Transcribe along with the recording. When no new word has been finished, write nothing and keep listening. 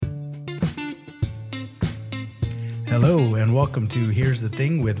Hello, and welcome to Here's the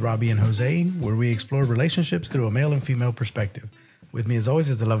Thing with Robbie and Jose, where we explore relationships through a male and female perspective. With me, as always,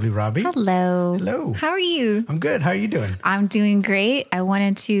 is the lovely Robbie. Hello. Hello. How are you? I'm good. How are you doing? I'm doing great. I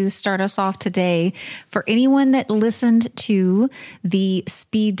wanted to start us off today. For anyone that listened to the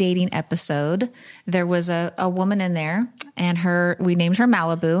speed dating episode, there was a woman in there, and we named her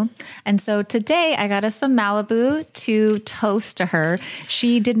Malibu. And so today I got us some Malibu to toast to her.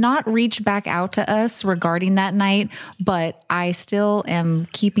 She did not reach back out to us regarding that night, but I still am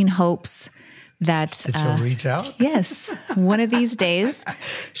keeping hopes that she'll reach out? Yes, one of these days.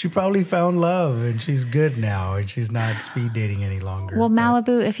 She probably found love and she's good now and she's not speed dating any longer. Well,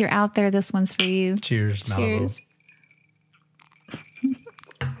 Malibu, if you're out there, this one's for you. Cheers, Malibu.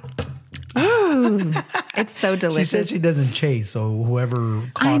 Ooh, it's so delicious. She says she doesn't chase, so whoever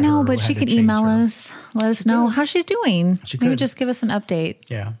caught I know, her but had she to could chase email her. us, let us know how she's doing. She Maybe could. just give us an update.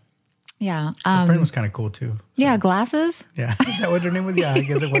 Yeah. Yeah. Her friend was kind of cool too. Yeah, glasses. Yeah. Is that what her name was? Yeah, I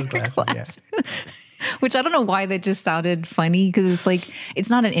guess it was glasses. Yeah. Which I don't know why that just sounded funny because it's like,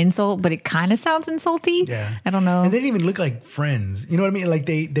 it's not an insult, but it kind of sounds insulty. Yeah. I don't know. And they didn't even look like friends. You know what I mean? Like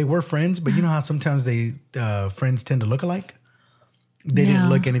they were friends, but you know how sometimes friends tend to look alike? They didn't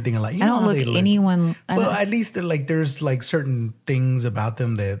look anything alike. You I know don't how look they anyone. Well, at least there's like certain things about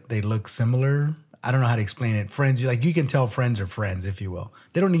them that they look similar. I don't know how to explain it. Friends, you can tell friends are friends, if you will.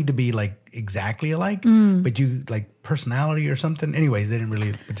 They don't need to be like exactly alike, but you like personality or something. Anyways, they didn't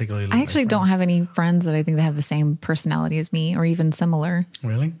really particularly look I actually like don't have any friends that I think that have the same personality as me or even similar.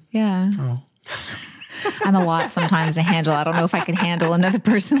 Really? Yeah. Oh. I'm a lot sometimes to handle. I don't know if I could handle another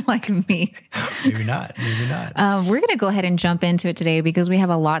person like me. Maybe not. Maybe not. We're going to go ahead and jump into it today because we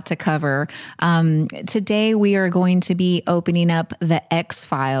have a lot to cover. Today, we are going to be opening up the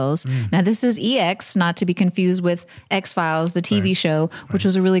X-Files. Now, this is EX, not to be confused with X-Files, the TV show, which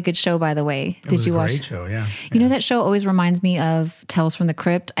was a really good show, by the way. Did you watch? Great show, yeah. You know, that show always reminds me of Tales from the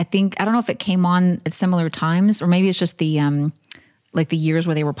Crypt. I don't know if it came on at similar times or maybe it's just the years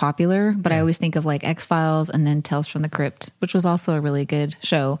where they were popular, but I always think of like X-Files and then Tales from the Crypt, which was also a really good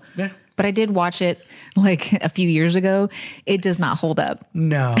show. Yeah. But I did watch it like a few years ago. It does not hold up.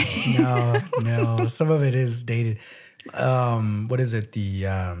 No. Some of it is dated. What is it?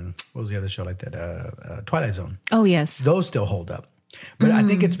 What was the other show like that? Twilight Zone. Oh, yes. Those still hold up. But I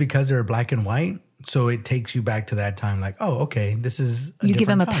think it's because they're black and white. So it takes you back to that time like, oh, okay, this is a You give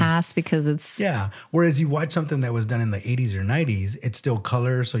them a time. pass because it's... Yeah. Whereas you watch something that was done in the 80s or 90s, it's still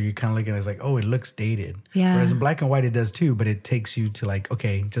color. So you kind of look at it as like, oh, it looks dated. Yeah. Whereas in black and white, it does too. But it takes you to like,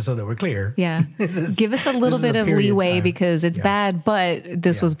 okay, just so that we're clear. Yeah. Give us a little bit of leeway because it's bad, but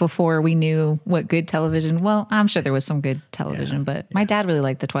this was before we knew what good television... Well, I'm sure there was some good television, but my dad really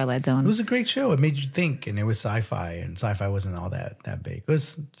liked The Twilight Zone. It was a great show. It made you think, and it was sci-fi, and sci-fi wasn't all that big. It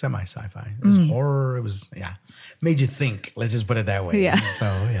was semi-sci-fi. It was horror. It was, made you think. Let's just put it that way. Yeah. So,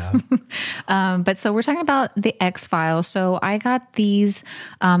 yeah. But so we're talking about the X-Files. So I got these,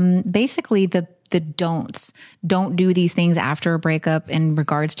 basically the don'ts. Don't do these things after a breakup in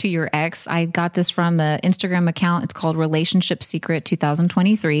regards to your ex. I got this from the Instagram account. It's called Relationship Secret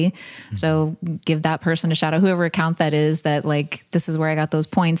 2023. Mm-hmm. So give that person a shout out, whoever account that is, that like, this is where I got those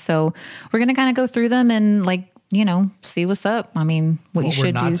points. So we're going to kind of go through them and like, see what's up. I mean, what you should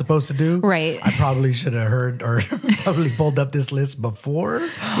do. What we're not supposed to do. Right. I probably should have heard or probably pulled up this list before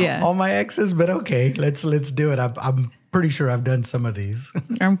all my exes, but okay, let's do it. I'm pretty sure I've done some of these.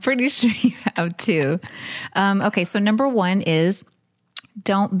 I'm pretty sure you have too. Okay, so number 1 is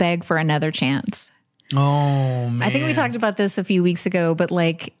don't beg for another chance. Oh, man. I think we talked about this a few weeks ago, but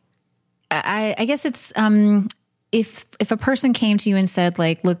like, I guess it's, if a person came to you and said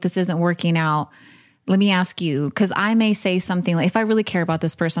like, look, this isn't working out, let me ask you, because I may say something like, if I really care about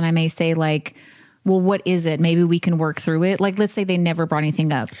this person, I may say like, well, what is it? Maybe we can work through it. Like, let's say they never brought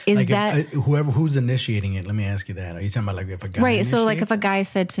anything up. Is like that who's initiating it? Let me ask you that. Are you talking about like if a guy? Right. So like if a guy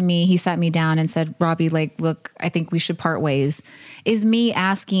said to me, he sat me down and said, Robbie, like, look, I think we should part ways. Is me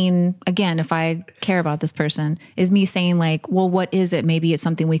asking again, if I care about this person, is me saying like, well, what is it? Maybe it's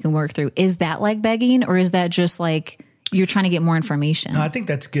something we can work through. Is that like begging, or is that just like you're trying to get more information? No, I think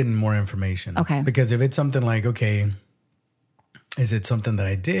that's getting more information. Okay. Because if it's something like, okay, is it something that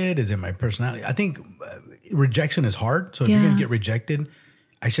I did? Is it my personality? I think rejection is hard. So if you're going to get rejected,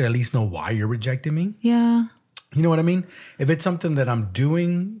 I should at least know why you're rejecting me. Yeah. You know what I mean? If it's something that I'm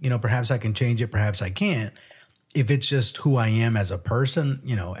doing, perhaps I can change it, perhaps I can't. If it's just who I am as a person,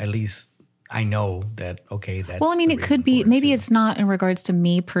 at least I know that, okay, that's... Well, I mean, it could be, maybe it's not in regards to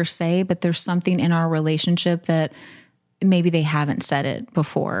me per se, but there's something in our relationship that maybe they haven't said it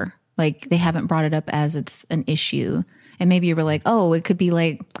before. Like they haven't brought it up as it's an issue. And maybe you were like, oh, it could be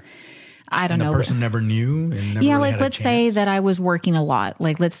like, I don't know. The person never knew. And never Yeah, really like had a let's say chance. that I was working a lot.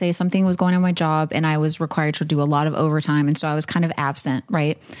 Like let's say something was going on in my job and I was required to do a lot of overtime. And so I was kind of absent,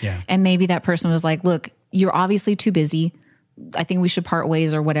 right? Yeah. And maybe that person was like, look, you're obviously too busy. I think we should part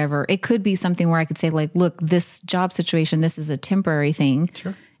ways or whatever. It could be something where I could say like, look, this job situation, this is a temporary thing.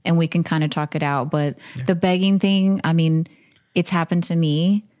 Sure. And we can kind of talk it out. But the begging thing, I mean, it's happened to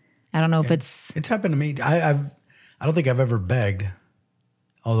me. I don't know if it's happened to me. I don't think I've ever begged,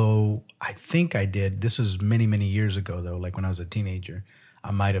 although I think I did. This was many, many years ago, though. Like when I was a teenager,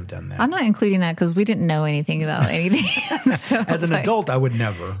 I might have done that. I'm not including that because we didn't know anything about anything. So, As an adult, I would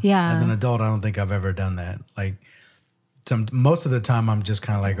never. Yeah. As an adult, I don't think I've ever done that. Like most of the time, I'm just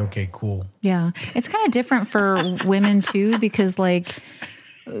kind of like, okay, cool. Yeah. It's kind of different for women too, because like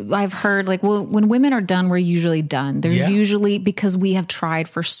I've heard like, well, when women are done, we're usually done. They're usually because we have tried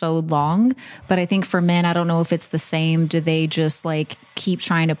for so long. But I think for men, I don't know if it's the same. Do they just like keep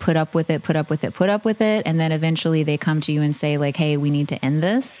trying to put up with it? And then eventually they come to you and say like, hey, we need to end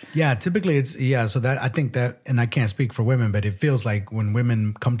this. Yeah, typically so that I think that, and I can't speak for women, but it feels like when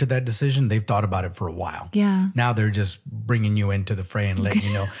women come to that decision, they've thought about it for a while. Yeah. Now they're just bringing you into the fray and letting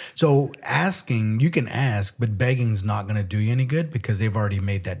you know. So you can ask, but begging's not going to do you any good because they've already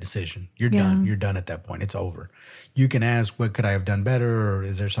made that decision. You're done. You're done at that point. It's over. You can ask, what could I have done better? Or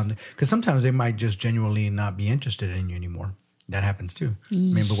is there something? Because sometimes they might just genuinely not be interested in you anymore. That happens too. I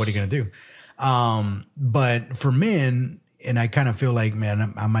mean, but what are you going to do? But for men, and I kind of feel like,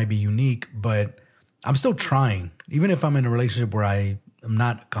 man, I might be unique, but I'm still trying. Even if I'm in a relationship where I am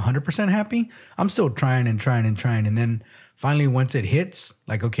not 100% happy, I'm still trying. And then finally, once it hits,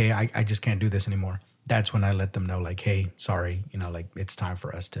 like, okay, I just can't do this anymore. That's when I let them know, like, hey, sorry, like it's time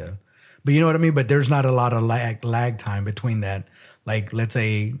for us to, but you know what I mean? But there's not a lot of lag time between that. Like, let's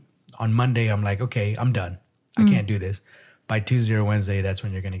say on Monday, I'm like, okay, I'm done. I can't do this. By Tuesday or Wednesday, that's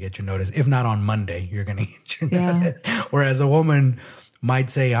when you're going to get your notice. If not on Monday, you're going to get your notice. Whereas a woman might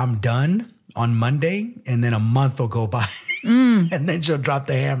say, I'm done on Monday, and then a month will go by. And then she'll drop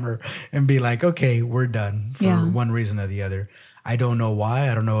the hammer and be like, okay, we're done for one reason or the other. I don't know why.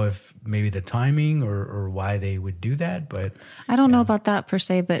 I don't know if maybe the timing or why they would do that, but I don't know about that per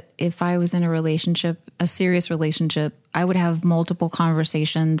se, but if I was in a relationship, a serious relationship, I would have multiple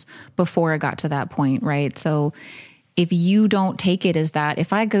conversations before it got to that point, right? So if you don't take it as that,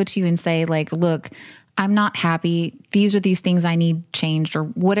 if I go to you and say like, look, I'm not happy, these are these things I need changed or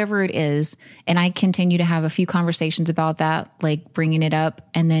whatever it is, and I continue to have a few conversations about that, like bringing it up,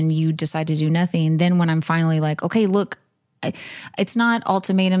 and then you decide to do nothing, then when I'm finally like, okay, look, it's not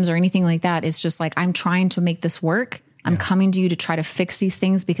ultimatums or anything like that. It's just like, I'm trying to make this work. I'm coming to you to try to fix these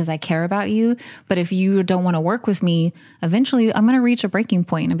things because I care about you. But if you don't want to work with me, eventually I'm going to reach a breaking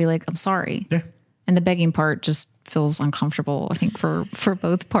point and be like, I'm sorry. Yeah. And the begging part just feels uncomfortable, I think, for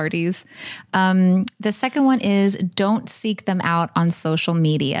both parties. The second one is don't seek them out on social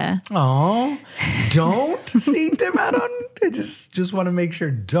media. Oh, don't seek them out on. I just want to make sure.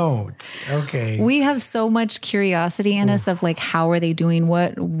 Don't. Okay. We have so much curiosity in us of like, how are they doing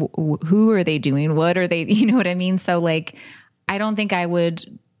what? Who are they doing? What are they? You know what I mean? So like, I don't think I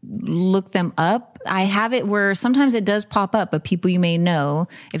would look them up. I have it where sometimes it does pop up, but people you may know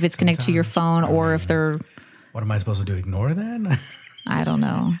if it's connected to your phone or if they're. What am I supposed to do? Ignore that? I don't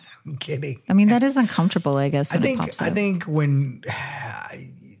know. I'm kidding. I mean, that is uncomfortable, I guess. When I think when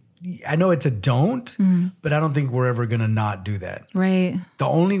I know it's a don't, but I don't think we're ever going to not do that. Right. The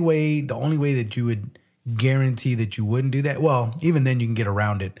only way that you would guarantee that you wouldn't do that, well, even then you can get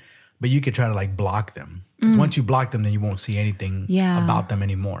around it, but you could try to like block them. Because once you block them, then you won't see anything about them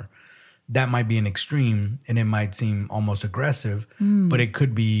anymore. That might be an extreme and it might seem almost aggressive, but it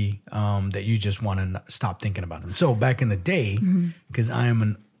could be that you just want to stop thinking about them. So back in the day, because I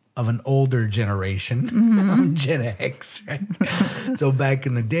am of an older generation, I'm Gen X, right? So back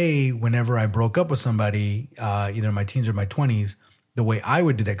in the day, whenever I broke up with somebody, either in my teens or my 20s, the way I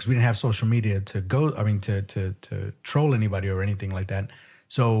would do that, because we didn't have social media to troll anybody or anything like that.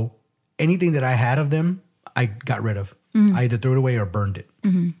 So anything that I had of them, I got rid of. I either threw it away or burned it.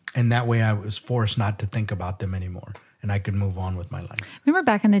 And that way I was forced not to think about them anymore. And I could move on with my life. Remember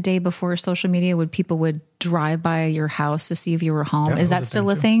back in the day before social media, people would drive by your house to see if you were home. Is that still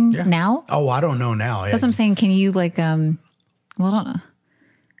a thing now? Oh, I don't know now. That's what I'm saying. Can you like, well, I don't know.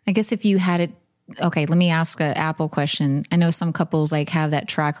 I guess if you had it, okay, let me ask an Apple question. I know some couples like have that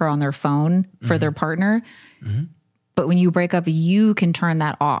tracker on their phone for their partner. But when you break up, you can turn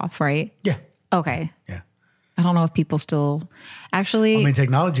that off, right? Yeah. Okay. Yeah. I don't know if people still actually. I mean,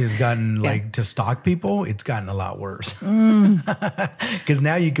 technology has gotten like to stalk people. It's gotten a lot worse because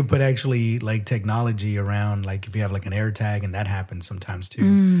now you can put actually like technology around. Like if you have like an AirTag, and that happens sometimes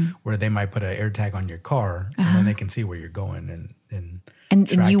too, where they might put an AirTag on your car, and then they can see where you're going and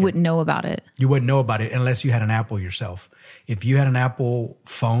you wouldn't know about it. You wouldn't know about it unless you had an Apple yourself. If you had an Apple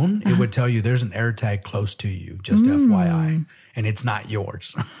phone, it would tell you there's an AirTag close to you, just FYI, and it's not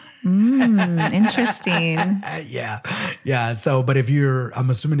yours. Interesting. Yeah. So, but I'm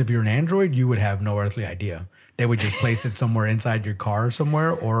assuming if you're an Android, you would have no earthly idea. They would just place it somewhere inside your car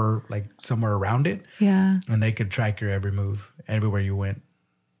somewhere or like somewhere around it. Yeah. And they could track your every move, everywhere you went.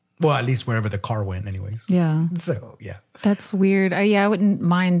 Well, at least wherever the car went anyways. Yeah. So, yeah. That's weird. I wouldn't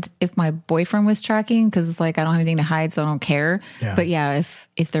mind if my boyfriend was tracking because it's like I don't have anything to hide, so I don't care. Yeah. But yeah,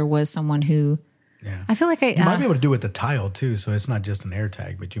 if there was someone who... Yeah. I feel like you might be able to do it with the tile too. So it's not just an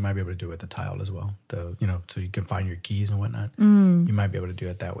AirTag, but you might be able to do it with the tile as well. So you can find your keys and whatnot. You might be able to do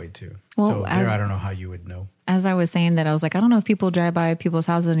it that way too. Well, so I don't know how you would know. As I was saying that, I was like, I don't know if people drive by people's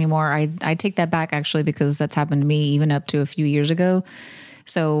houses anymore. I take that back actually because that's happened to me even up to a few years ago.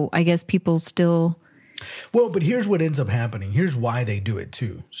 So I guess people still. Well, but here's what ends up happening. Here's why they do it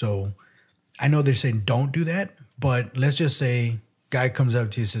too. So I know they're saying don't do that, but let's just say guy comes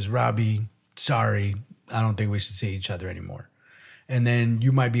up to you and says, Robbie, sorry, I don't think we should see each other anymore. And then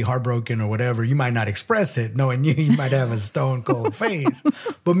you might be heartbroken or whatever. You might not express it, knowing you might have a stone cold face,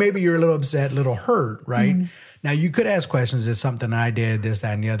 but maybe you're a little upset, a little hurt, right? Mm-hmm. Now you could ask questions. Is something I did, this,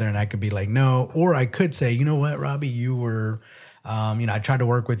 that, and the other, and I could be like, no. Or I could say, you know what, Robbie, you were, I tried to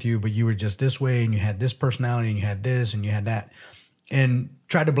work with you, but you were just this way, and you had this personality, and you had this, and you had that, and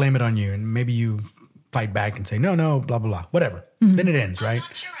try to blame it on you, and maybe you fight back and say, no, blah, blah, blah, whatever. Mm-hmm. Then it ends, right? I'm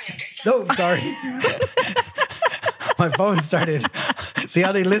not sure I understand. Oh, sorry. My phone started. See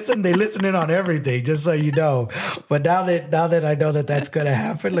how they listen? They listen in on everything, just so you know. But now that I know that that's going to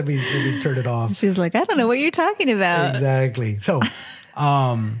happen, let me turn it off. She's like, I don't know what you're talking about. Exactly. So,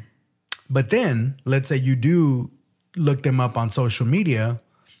 but then let's say you do look them up on social media,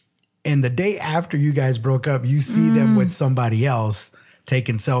 and the day after you guys broke up, you see them with somebody else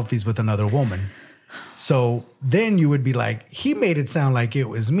taking selfies with another woman. So then you would be like, he made it sound like it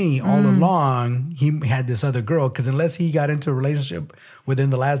was me all along. He had this other girl, because unless he got into a relationship within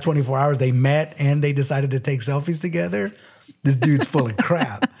the last 24 hours, they met and they decided to take selfies together. This dude's full of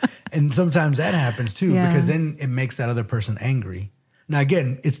crap. And sometimes that happens too, because then it makes that other person angry. Now,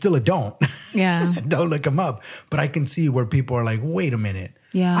 again, it's still a don't. Yeah. Don't look him up. But I can see where people are like, wait a minute.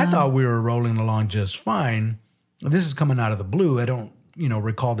 Yeah. I thought we were rolling along just fine. This is coming out of the blue. I don't,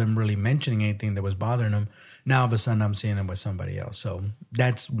 recall them really mentioning anything that was bothering them. Now, all of a sudden, I'm seeing them with somebody else. So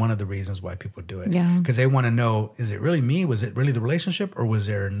that's one of the reasons why people do it. Yeah. Because they want to know, is it really me? Was it really the relationship? Or was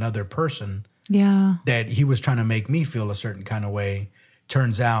there another person that he was trying to make me feel a certain kind of way?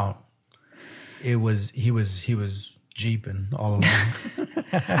 Turns out he was jeeping all along.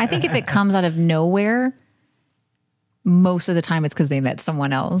 I think if it comes out of nowhere, most of the time it's because they met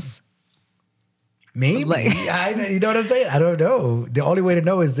someone else. Maybe. You know what I'm saying? I don't know. The only way to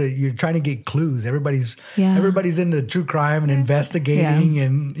know is that you're trying to get clues. Everybody's into true crime and investigating,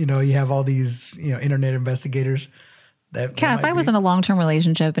 and you have all these internet investigators. If I was in a long-term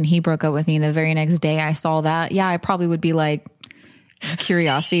relationship and he broke up with me, and the very next day I saw that, I probably would be like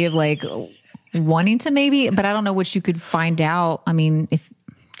curiosity of like wanting to maybe, but I don't know what you could find out. I mean,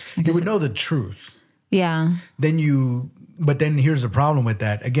 you would know the truth. Yeah. But then here's the problem with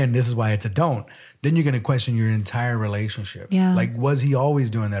that. Again, this is why it's a don't. Then you're going to question your entire relationship. Yeah. Like, was he always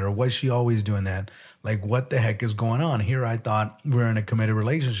doing that, or was she always doing that? Like, what the heck is going on? Here I thought we were in a committed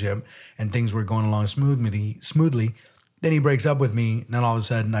relationship and things were going along smoothly. Then he breaks up with me, and then all of a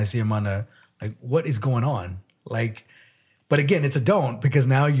sudden I see him on what is going on? Like, but again, it's a don't, because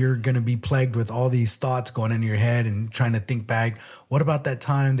now you're going to be plagued with all these thoughts going into your head and trying to think back. What about that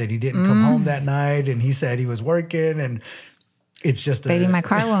time that he didn't come home that night and he said he was working, and it's just baby, my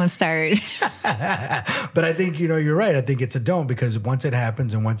car won't start. But I think, you're right. I think it's a don't, because once it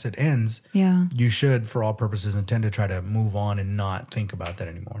happens and once it ends, you should, for all purposes, intend to try to move on and not think about that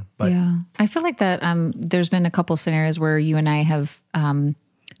anymore. But I feel like that there's been a couple scenarios where you and I have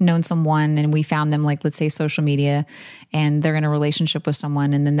known someone and we found them, like, let's say social media, and they're in a relationship with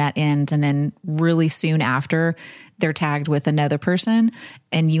someone, and then that ends, and then really soon after they're tagged with another person,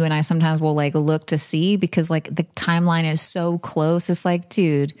 and you and I sometimes will like look to see, because like the timeline is so close. It's like,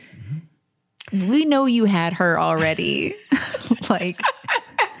 dude, we know you had her already. Like,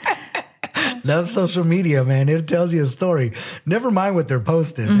 love social media, man. It tells you a story. Never mind what they're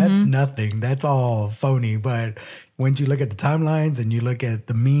posting. That's nothing. That's all phony. But once you look at the timelines and you look at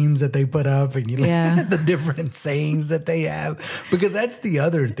the memes that they put up and you look at the different sayings that they have, because that's the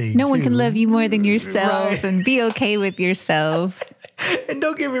other thing. No one can love you more than yourself and be okay with yourself. And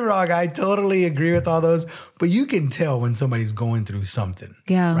don't get me wrong, I totally agree with all those, but you can tell when somebody's going through something.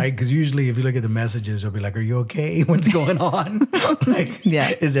 Yeah. Right? Because usually if you look at the messages, they'll be like, are you okay? What's going on? Like,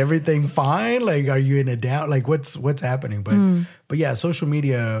 is everything fine? Like, are you in a doubt? Like, what's happening? But yeah, social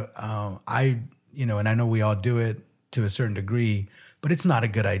media, and I know we all do it to a certain degree, but it's not a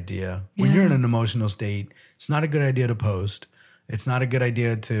good idea. When you're in an emotional state, it's not a good idea to post. It's not a good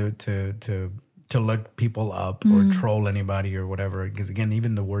idea to look people up or troll anybody or whatever. Because again,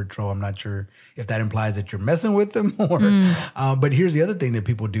 even the word troll, I'm not sure if that implies that you're messing with them or, but here's the other thing that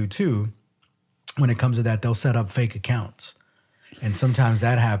people do too. When it comes to that, they'll set up fake accounts. And sometimes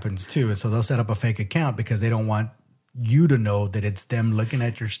that happens too. And so they'll set up a fake account because they don't want you to know that it's them looking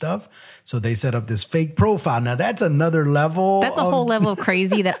at your stuff. So they set up this fake profile. Now that's another level. That's a whole level of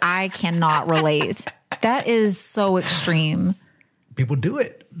crazy that I cannot relate. That is so extreme. People do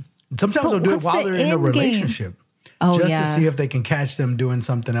it. Sometimes they'll do it while they're in a relationship. Just to see if they can catch them doing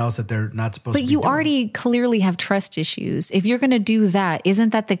something else that they're not supposed to be doing. But you already clearly have trust issues. If you're going to do that, isn't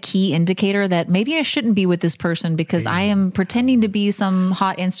that the key indicator that maybe I shouldn't be with this person because I am pretending to be some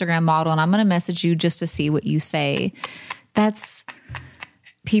hot Instagram model and I'm going to message you just to see what you say? That's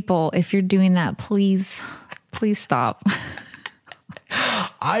people, if you're doing that, please stop.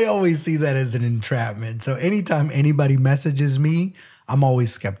 I always see that as an entrapment. So anytime anybody messages me, I'm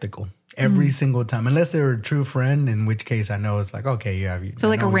always skeptical every single time, unless they're a true friend, in which case I know it's like, okay, yeah. So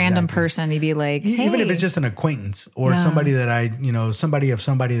like a random person, you'd be like, hey. Even if it's just an acquaintance or somebody that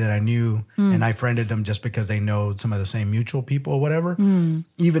somebody that I knew and I friended them just because they know some of the same mutual people or whatever.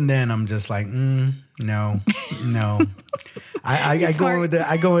 Even then I'm just like, no.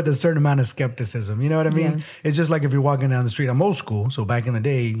 I go with a certain amount of skepticism. You know what I mean? Yeah. It's just like if you're walking down the street. I'm old school, so back in the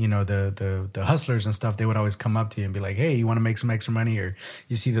day, the hustlers and stuff, they would always come up to you and be like, "Hey, you want to make some extra money?" Or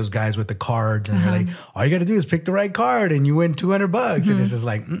you see those guys with the cards, and they're like, "All you got to do is pick the right card, and you win $200." And it's just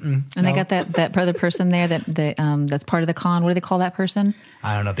like, and they got that other person there that's part of the con. What do they call that person?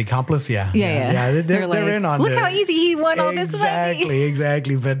 I don't know. The accomplice, yeah. They're in on. Look how easy he won all this money.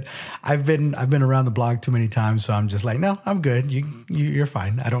 Exactly. But I've been around the block too many times, so I'm just like, no, I'm good. You're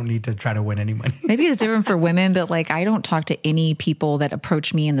fine. I don't need to try to win any money. Maybe it's different for women, but like I don't talk to any people that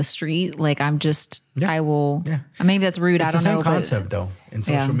approach me in the street. Like I'm just, I will. Yeah. Maybe that's rude. I don't know. It's the same concept though. In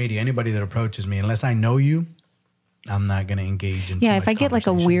social media, anybody that approaches me, unless I know you, I'm not going to engage in. If I get like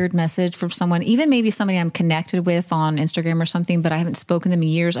a weird message from someone, even maybe somebody I'm connected with on Instagram or something, but I haven't spoken to them in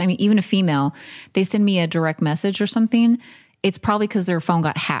years. I mean, even a female, they send me a direct message or something. It's probably because their phone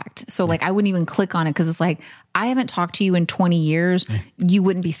got hacked. So like, I wouldn't even click on it because it's like, I haven't talked to you in 20 years. You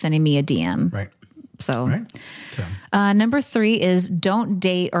wouldn't be sending me a DM. Right. So, number 3 is don't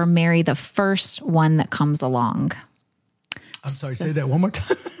date or marry the first one that comes along. I'm sorry, say that one more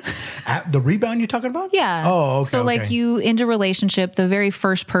time. The rebound you're talking about? Yeah. Oh, okay. So like you end a relationship, the very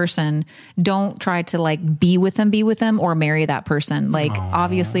first person, don't try to like be with them or marry that person. Like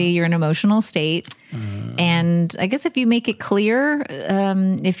obviously you're in an emotional state. And I guess if you make it clear,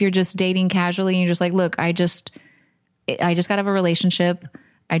 if you're just dating casually and you're just like, look, I just got to have a relationship.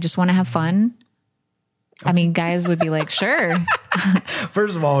 I just want to have fun. I mean, guys would be like, sure.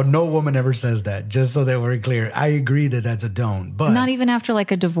 First of all, no woman ever says that, just so that we're clear. I agree that that's a don't, but not even after like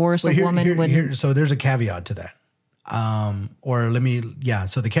a divorce, a woman wouldn't. So there's a caveat to that.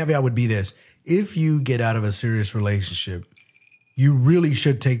 So the caveat would be this. If you get out of a serious relationship, you really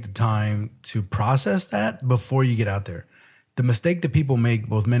should take the time to process that before you get out there. The mistake that people make,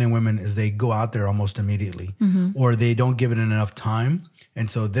 both men and women, is they go out there almost immediately or they don't give it enough time. And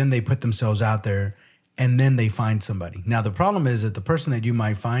so then they put themselves out there and then they find somebody. Now, the problem is that the person that you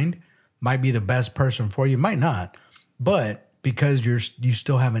might find might be the best person for you, might not. But because you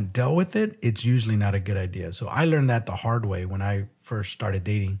still haven't dealt with it, it's usually not a good idea. So I learned that the hard way when I first started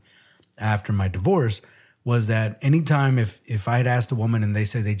dating after my divorce, was that anytime if I had asked a woman and they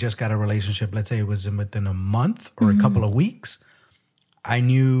say they just got a relationship, let's say it was within a month or a couple of weeks, I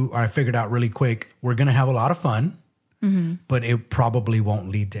figured out really quick, we're going to have a lot of fun. But it probably won't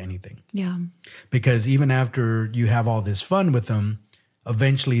lead to anything. Yeah. Because even after you have all this fun with them,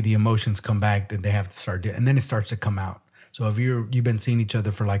 eventually the emotions come back that they have to start doing, and then it starts to come out. So if you've been seeing each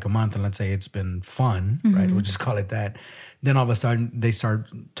other for like a month and let's say it's been fun, right? We'll just call it that. Then all of a sudden they start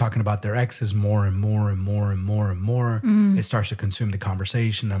talking about their exes more and more and more and more and more. It starts to consume the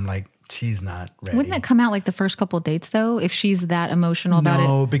conversation. I'm like, she's not ready. Wouldn't that come out like the first couple of dates though? If she's that emotional about it?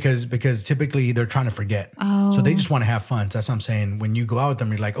 No, because typically they're trying to forget. Oh. So they just want to have fun. So that's what I'm saying. When you go out with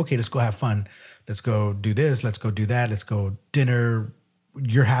them, you're like, okay, let's go have fun. let's go do this, let's go do that, let's go dinner.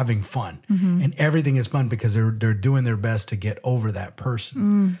 You're having fun, and everything is fun because they're doing their best to get over that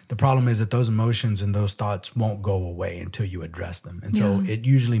person. The problem is that those emotions and those thoughts won't go away until you address them. And so it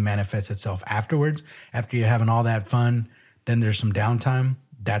usually manifests itself afterwards. After you're having all that fun, then there's some downtime.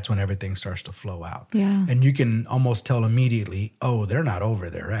 That's when everything starts to flow out. Yeah. And you can almost tell immediately, oh, they're not over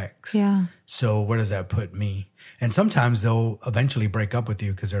their ex. Yeah. So where does that put me? And sometimes they'll eventually break up with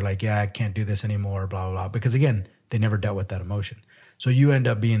you because they're like, yeah, I can't do this anymore, blah, blah, blah. Because again, they never dealt with that emotion. So you end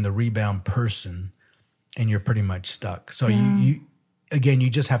up being the rebound person and you're pretty much stuck. So you again,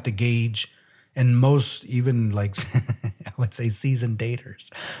 you just have to gauge. And most, even like, I would say seasoned daters,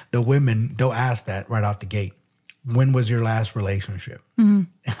 the women, they'll ask that right off the gate. When was your last relationship?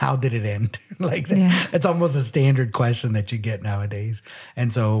 How did it end? Like that. Yeah. It's almost a standard question that you get nowadays.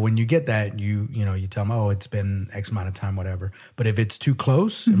 And so when you get that, you tell them, oh, it's been X amount of time, whatever. But if it's too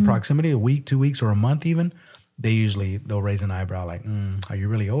close in proximity, a week, 2 weeks, or a month even, they'll raise an eyebrow like, are you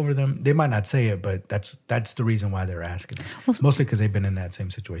really over them? They might not say it, but that's the reason why they're asking. Well, mostly because they've been in that same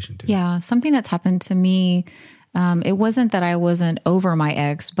situation too. Yeah. Something that's happened to me, it wasn't that I wasn't over my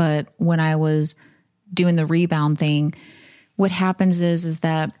ex, but when I was doing the rebound thing, what happens is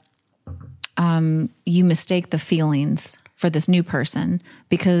that you mistake the feelings for this new person,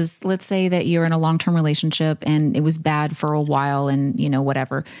 because let's say that you're in a long-term relationship and it was bad for a while and,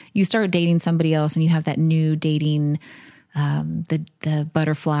 whatever, you start dating somebody else and you have that new dating, the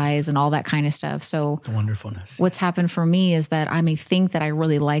butterflies and all that kind of stuff. So the wonderfulness. What's happened for me is that I may think that I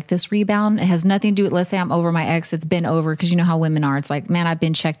really like this rebound. It has nothing to do with, let's say I'm over my ex, it's been over, because you know how women are. It's like, man, I've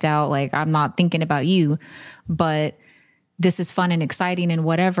been checked out. Like, I'm not thinking about you, but this is fun and exciting and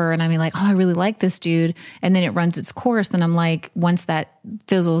whatever. And I mean, like, oh, I really like this dude. And then it runs its course. Then I'm like, once that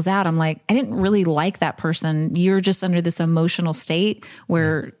fizzles out, I'm like, I didn't really like that person. You're just under this emotional state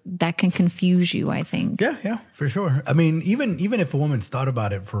where that can confuse you, I think. Yeah, for sure. I mean, even if a woman's thought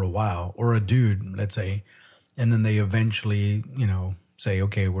about it for a while, or a dude, let's say, and then they eventually, say,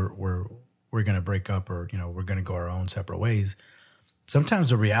 okay, we're going to break up, or, we're going to go our own separate ways.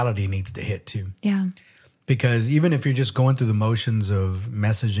 Sometimes the reality needs to hit too. Yeah. Because even if you're just going through the motions of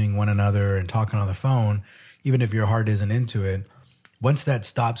messaging one another and talking on the phone, even if your heart isn't into it, once that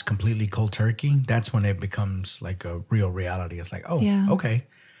stops completely cold turkey, that's when it becomes like a real reality. It's like, oh, okay.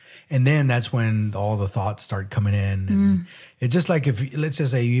 And then that's when all the thoughts start coming in. And it's just like, let's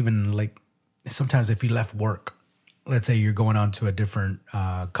just say, even like sometimes if you left work, let's say you're going on to a different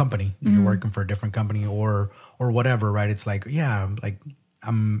company, you're working for a different company or whatever, right? It's like, yeah, like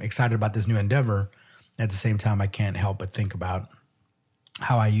I'm excited about this new endeavor. At the same time, I can't help but think about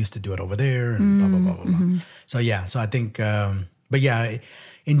how I used to do it over there and blah, blah, blah, blah, blah. So, yeah. So I think, but yeah,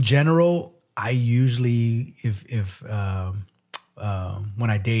 in general, I usually, if when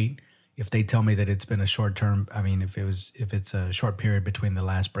I date, if they tell me that it's been a short term, I mean, if it's a short period between the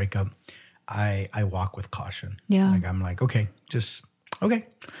last breakup, I walk with caution. Yeah. Like, I'm like, okay. But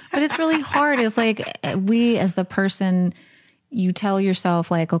it's really hard. It's like we, as the person, you tell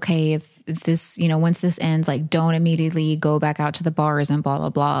yourself like, okay, if this, once this ends, like don't immediately go back out to the bars and blah, blah,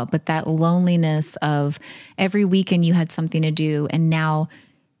 blah. But that loneliness of every weekend you had something to do and now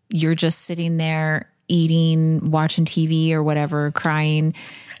you're just sitting there eating, watching TV or whatever, crying.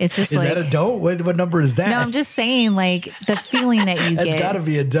 It's just is like, that a don't? What number is that? No, I'm just saying like the feeling that you get. It's got to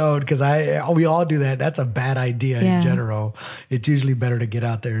be a don't, because we all do that. That's a bad idea in general. It's usually better to get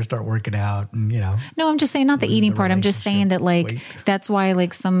out there and start working out and, No, I'm just saying not the eating part. I'm just saying that like, that's why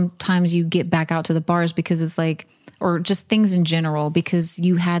like sometimes you get back out to the bars because it's like, or just things in general, because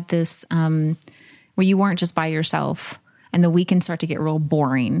you had this, where you weren't just by yourself. And the weekends start to get real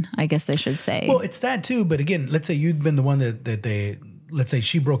boring, I guess I should say. Well, it's that too. But again, let's say you've been the one that they, let's say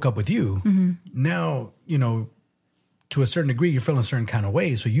she broke up with you. Now, to a certain degree, you're feeling a certain kind of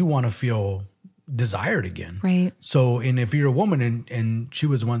way. So you want to feel desired again. Right. So, and if you're a woman and she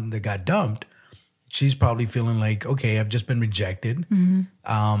was the one that got dumped, she's probably feeling like, okay, I've just been rejected.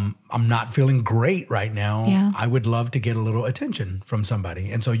 I'm not feeling great right now. Yeah. I would love to get a little attention from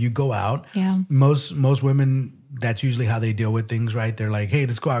somebody. And so you go out. Yeah. Most women, that's usually how they deal with things, right? They're like, hey,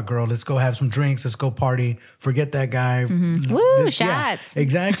 let's go out, girl. Let's go have some drinks. Let's go party. Forget that guy. Woo, shots. Yeah,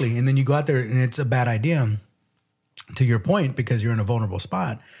 exactly. And then you go out there and it's a bad idea, to your point, because you're in a vulnerable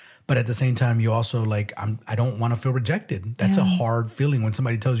spot. But at the same time, you also like, I don't want to feel rejected. That's a hard feeling when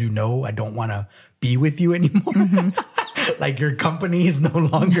somebody tells you, no, I don't want to be with you anymore. Like your company is no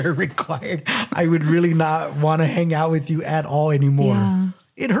longer required. I would really not want to hang out with you at all anymore. Yeah.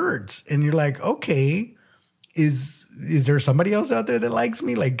 It hurts. And you're like, okay. is there somebody else out there that likes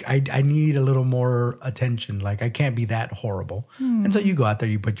me? Like, I need a little more attention. Like, I can't be that horrible. And so you go out there,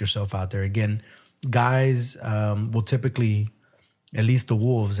 you put yourself out there. Again, guys will typically, at least the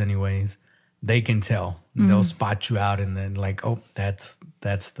wolves anyways, they can tell. They'll spot you out and then like, oh, that's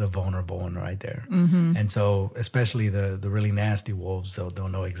the vulnerable one right there. And so especially the really nasty wolves, they'll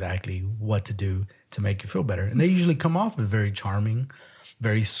know exactly what to do to make you feel better. And they usually come off as very charming,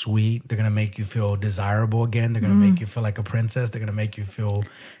 very sweet. They're going to make you feel desirable again. They're going to make you feel like a princess. They're going to make you feel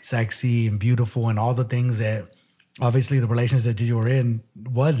sexy and beautiful and all the things that obviously the relationship that you were in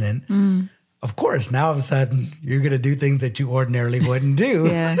wasn't. Of course, now all of a sudden you're going to do things that you ordinarily wouldn't do.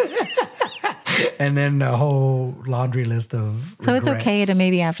 Yeah. And then a whole laundry list of So regrets. it's okay to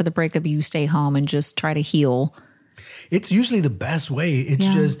maybe after the breakup, you stay home and just try to heal. It's usually the best way. It's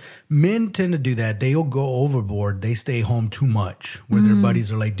just men tend to do that. They'll go overboard. They stay home too much where their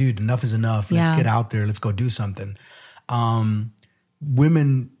buddies are like, dude, enough is enough. Let's get out there. Let's go do something.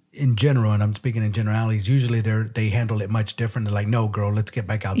 Women in general, and I'm speaking in generalities, usually they handle it much different. They're like, no, girl, let's get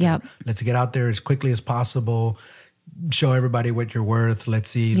back out there. Let's get out there as quickly as possible. Show everybody what you're worth. Let's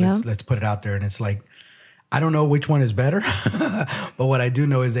see. Let's put it out there. And it's like, I don't know which one is better, but what I do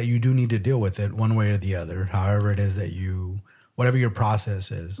know is that you do need to deal with it one way or the other, however it is that whatever your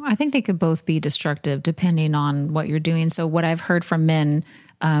process is. I think they could both be destructive depending on what you're doing. So what I've heard from men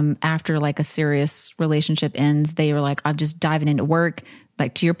after like a serious relationship ends, they were like, I'm just diving into work.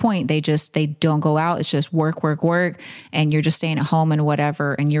 Like to your point, they don't go out. It's just work, work, work. And you're just staying at home and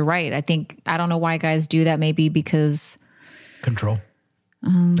whatever. And you're right. I don't know why guys do that. Maybe because control.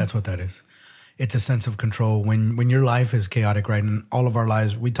 That's what that is. It's a sense of control when your life is chaotic, right? And all of our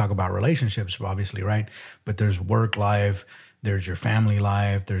lives, we talk about relationships, obviously, right? But there's work life, there's your family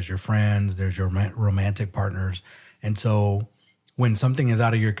life, there's your friends, there's your romantic partners. And so when something is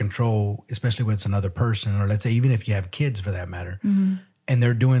out of your control, especially when it's another person, or let's say even if you have kids for that matter, and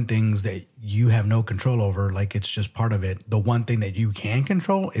they're doing things that you have no control over, like it's just part of it. The one thing that you can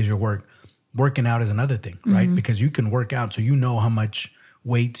control is your work. Working out is another thing, right? Because you can work out, so you know how much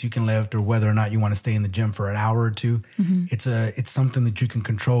weights you can lift or whether or not you want to stay in the gym for an hour or two. It's something that you can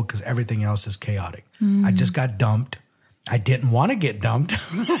control because everything else is chaotic. I just got dumped. I didn't want to get dumped.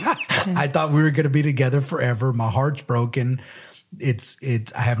 I thought we were going to be together forever. My heart's broken. I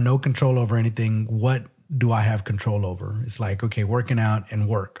have no control over anything. What do I have control over? It's like, okay, working out and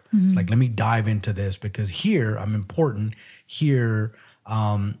work. It's like, let me dive into this because here I'm important. Here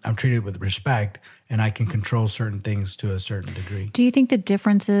I'm treated with respect and I can control certain things to a certain degree. Do you think the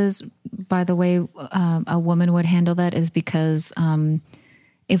difference is, by the way, a woman would handle that is because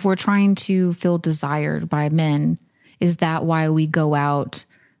if we're trying to feel desired by men, is that why we go out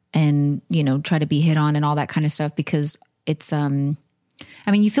and, try to be hit on and all that kind of stuff? Because it's,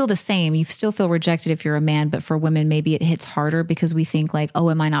 you feel the same. You still feel rejected if you're a man, but for women, maybe it hits harder because we think like, oh,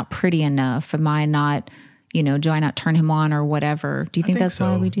 am I not pretty enough? Am I not, do I not turn him on or whatever? Do you think that's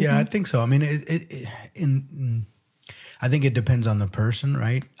why we do that? Yeah, I think so. I mean, I think it depends on the person,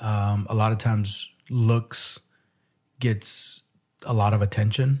 right? A lot of times looks gets a lot of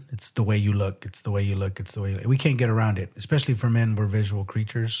attention. It's the way you look. It's the way you look. It's the way we can't get around it, especially for men. We're visual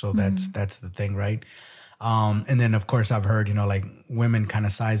creatures. So that's the thing, right? And then, of course, I've heard, like women kind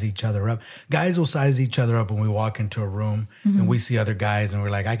of size each other up. Guys will size each other up when we walk into a room and we see other guys and we're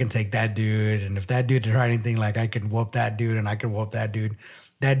like, I can take that dude. And if that dude try anything, like I can whoop that dude and I can whoop that dude.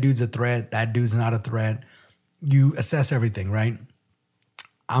 That dude's a threat. That dude's not a threat. You assess everything, right?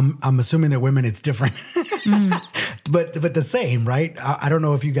 I'm assuming that women, it's different, but the same, right? I don't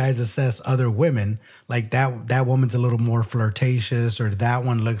know if you guys assess other women like that woman's a little more flirtatious or that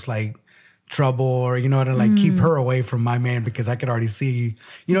one looks like trouble or, to like keep her away from my man because I could already see,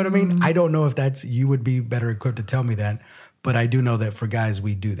 you know what I mean? I don't know if you would be better equipped to tell me that, but I do know that for guys,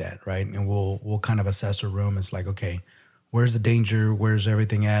 we do that, right? And we'll kind of assess a room. It's like, okay, where's the danger? Where's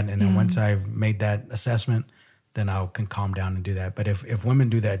everything at? And then once I've made that assessment, then I can calm down and do that. But if women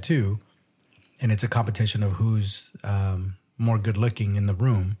do that too, and it's a competition of who's more good looking in the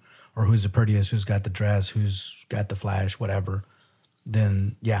room or who's the prettiest, who's got the dress, who's got the flash, whatever,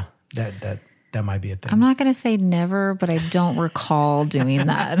 then yeah, that might be a thing. I'm not going to say never, but I don't recall doing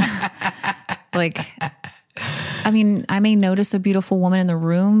that. I may notice a beautiful woman in the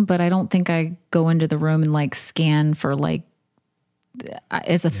room, but I don't think I go into the room and like scan for like,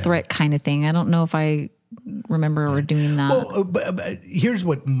 it's a threat kind of thing. I don't know if I remember doing that. Well, but here's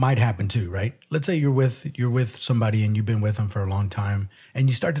what might happen too, right? Let's say you're with somebody and you've been with them for a long time and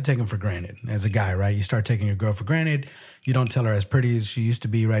you start to take them for granted as a guy, right? You start taking your girl for granted. You don't tell her as pretty as she used to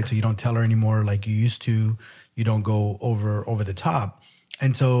be, right? So you don't tell her anymore like you used to. You don't go over the top.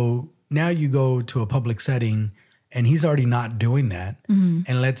 And so now you go to a public setting and he's already not doing that.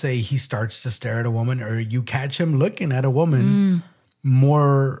 And let's say he starts to stare at a woman, or you catch him looking at a woman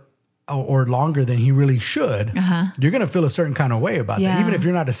more or longer than he really should. You're going to feel a certain kind of way about that. Even if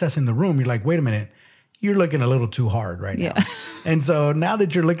you're not assessing the room, you're like, wait a minute, you're looking a little too hard right now. And so now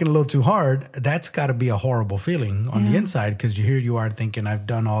that you're looking a little too hard, that's got to be a horrible feeling on the inside, because here you are thinking, I've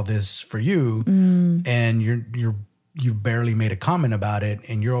done all this for you, and you've barely made a comment about it,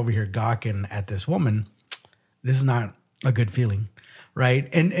 and you're over here gawking at this woman. This is not a good feeling, right?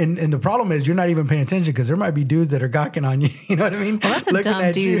 And the problem is you're not even paying attention, because there might be dudes that are gawking on you. You know what I mean? Well, that's a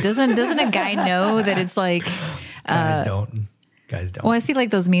dumb dude. Doesn't a guy know that it's like guys don't. Well, I see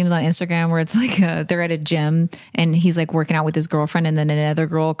like those memes on Instagram where it's like they're at a gym and he's like working out with his girlfriend, and then another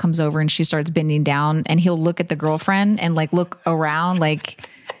girl comes over and she starts bending down, and he'll look at the girlfriend and like look around, like,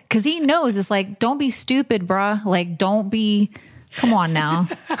 because he knows it's like, don't be stupid, bruh. Like, don't be. Come on now.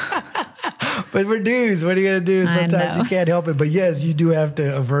 But we're dudes. What are you going to do? Sometimes you can't help it. But yes, you do have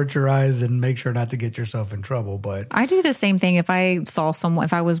to avert your eyes and make sure not to get yourself in trouble. But I do the same thing. If I saw someone,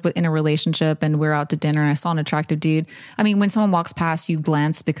 if I was in a relationship and we're out to dinner and I saw an attractive dude, I mean, when someone walks past, you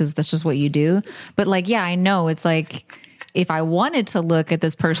glance because that's just what you do. But like, yeah, I know it's like, if I wanted to look at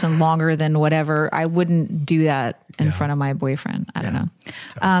this person longer than whatever, I wouldn't do that in front of my boyfriend. I don't know.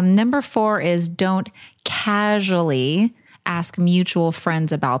 So. Number 4 is don't casually ask mutual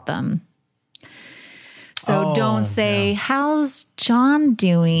friends about them. So don't say, how's John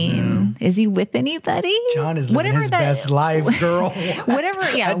doing? Is he with anybody? John is living his best life, girl. Whatever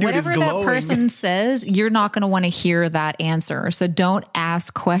that person says, you're not going to want to hear that answer. So don't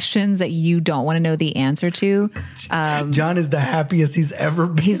ask questions that you don't want to know the answer to. John is the happiest he's ever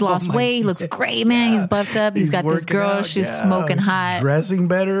been. He's lost weight. He looks great, man. He's buffed up. He's got this girl. Out. She's smoking hot. He's dressing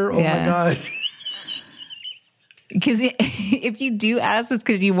better. Oh my gosh. Because if you do ask, it's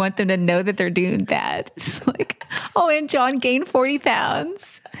because you want them to know that they're doing bad. It's like, oh, and John gained 40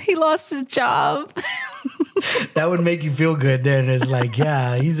 pounds. He lost his job. That would make you feel good then. It's like,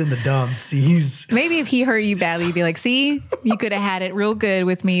 yeah, he's in the dumps. Maybe if he hurt you badly, you'd be like, see, you could have had it real good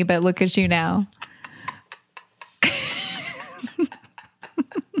with me, but look at you now.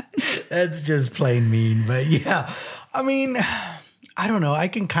 That's just plain mean. But yeah, I mean, I don't know. I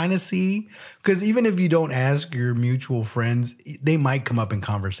can kind of see, because even if you don't ask your mutual friends, they might come up in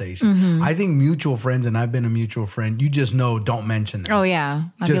conversation. I think mutual friends, and I've been a mutual friend, you just know, don't mention them. Oh yeah,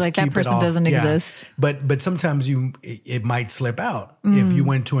 I'd be like, that person doesn't exist. But sometimes it might slip out. If you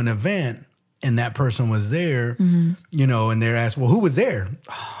went to an event and that person was there, you know, and they're asked, well, who was there?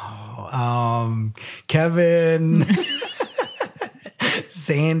 Oh, Kevin,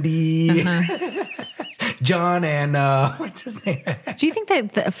 Sandy. John and what's his name? Do you think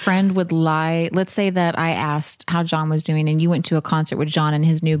that a friend would lie? Let's say that I asked how John was doing and you went to a concert with John and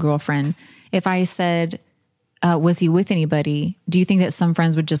his new girlfriend. If I said, was he with anybody? Do you think that some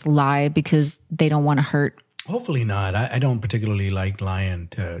friends would just lie because they don't want to hurt? Hopefully not. I don't particularly like lying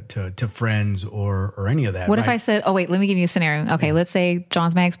to friends or any of that. What if I said, oh wait, let me give you a scenario. Okay, let's say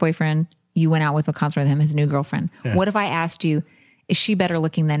John's my ex-boyfriend. You went out with a concert with him, his new girlfriend. Yeah. What if I asked you, is she better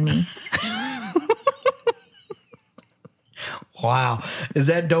looking than me? Wow. Is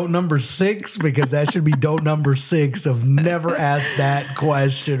that don't number 6? Because that should be don't number 6 of never ask that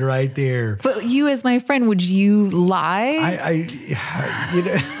question right there. But you as my friend, would you lie? You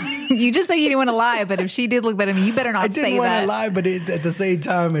know, you just said you didn't want to lie, but if she did look better than me, you better not say that. I didn't want to lie, but at the same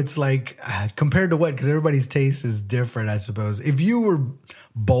time, it's like, compared to what? Because everybody's taste is different, I suppose. If you were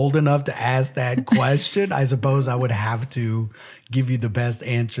bold enough to ask that question, I suppose I would have to give you the best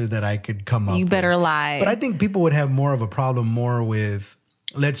answer that I could come up with. You better lie. But I think people would have more of a problem more with,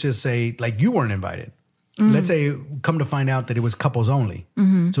 let's just say, like you weren't invited. Let's say, come to find out that it was couples only. So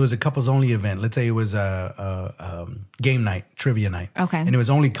it was a couples only event. Let's say it was a game night, trivia night. Okay. And it was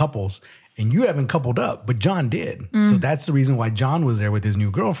only couples. And you haven't coupled up, but John did. So that's the reason why John was there with his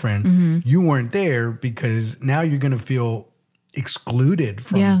new girlfriend. You weren't there because now you're going to feel excluded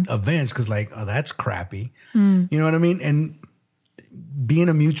from events because like, oh, that's crappy. You know what I mean? And being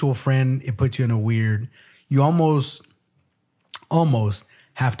a mutual friend, it puts you in a weird, you almost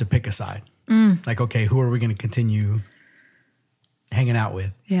have to pick a side. Like, okay, who are we going to continue hanging out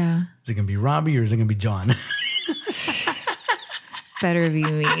with? Yeah. Is it going to be Robbie or is it going to be John? Better be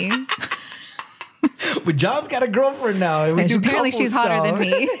me. But John's got a girlfriend now. And apparently she's hotter than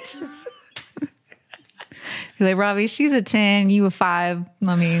me. Like, Robbie, she's a 10, you a 5.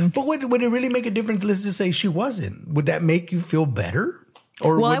 I mean. But would it really make a difference? Let's just say she wasn't. Would that make you feel better?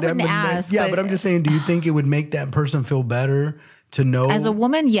 Or well, I wouldn't ask. Yeah, but I'm just saying, do you think it would make that person feel better to know? As a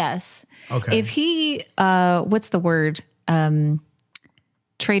woman, yes. Okay. If he, what's the word?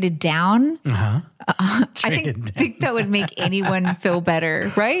 traded down, I Traded think that would make anyone feel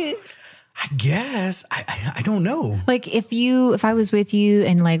better, right? I guess. I don't know. Like if I was with you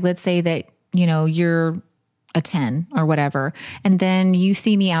and like, let's say that, you know, you're a 10 or whatever, and then you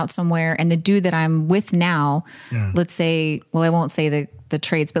see me out somewhere and the dude that I'm with now, let's say, well, I won't say the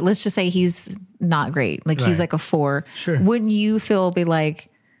traits, but let's just say he's not great. Like he's like a 4. Sure. Wouldn't you be like,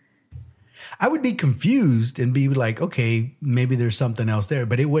 I would be confused and be like, okay, maybe there's something else there,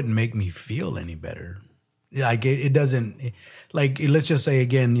 but it wouldn't make me feel any better. Like it doesn't, like, let's just say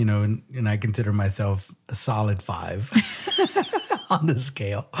again, you know, and I consider myself a solid 5 on the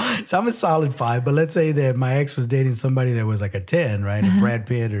scale. So I'm a solid 5, but let's say that my ex was dating somebody that was like a 10, right? A Brad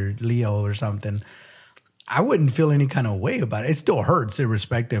Pitt or Leo or something. I wouldn't feel any kind of way about it. It still hurts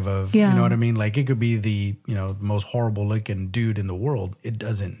irrespective of, you know what I mean? Like it could be the, you know, most horrible looking dude in the world. It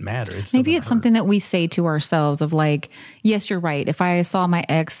doesn't matter. Maybe it's something that we say to ourselves of like, yes, you're right. If I saw my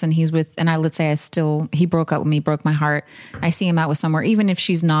ex and let's say he broke up with me, broke my heart. I see him out with somewhere, even if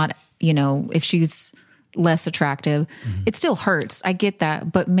she's not, you know, if she's less attractive, it still hurts. I get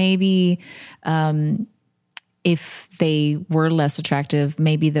that. But maybe, if they were less attractive,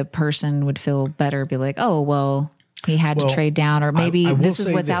 maybe the person would feel better, be like, oh, well, he had to trade down, or maybe this is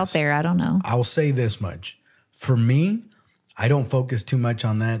what's out there. I don't know. I'll say this much. For me, I don't focus too much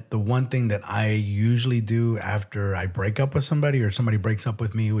on that. The one thing that I usually do after I break up with somebody or somebody breaks up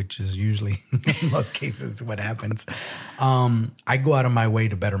with me, which is usually in most cases what happens, I go out of my way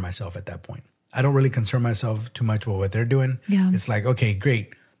to better myself at that point. I don't really concern myself too much with what they're doing. Yeah. It's like, okay,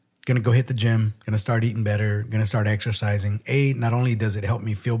 great. Going to go hit the gym, going to start eating better, going to start exercising. Not only does it help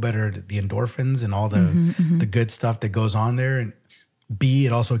me feel better, the endorphins and all the good stuff that goes on there, and B,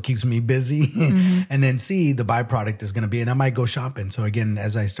 it also keeps me busy. And then C, the byproduct is going to be, and I might go shopping. So again,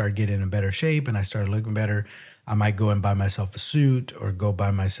 as I start getting in better shape and I start looking better, I might go and buy myself a suit or go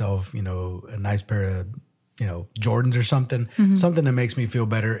buy myself, you know, a nice pair of, you know, Jordans or something, something that makes me feel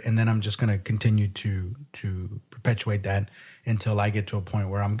better. And then I'm just going to continue to perpetuate that until I get to a point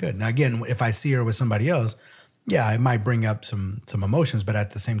where I'm good. Now, again, if I see her with somebody else, yeah, it might bring up some emotions, but at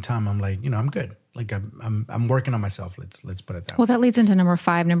the same time, I'm like, you know, I'm good. Like I'm working on myself. Let's put it that way. Well, that leads into number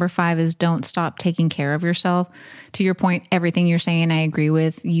 5. Number 5 is don't stop taking care of yourself. To your point, everything you're saying, I agree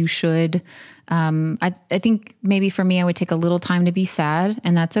with. You should. I think maybe for me, I would take a little time to be sad,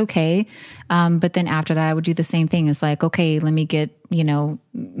 and that's okay. But then after that, I would do the same thing. It's like, okay, let me get, you know,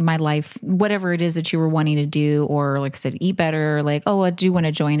 my life, whatever it is that you were wanting to do, or like I said, eat better, or like, oh, I do want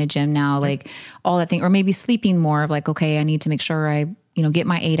to join a gym now, like all that thing, or maybe sleeping more of like, okay, I need to make sure I, you know, get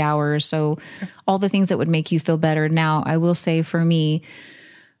my 8 hours. So all the things that would make you feel better. Now, I will say for me,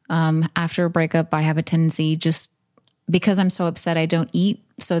 after a breakup, I have a tendency, just because I'm so upset, I don't eat.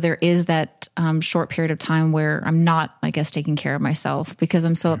 So there is that short period of time where I'm not, I guess, taking care of myself because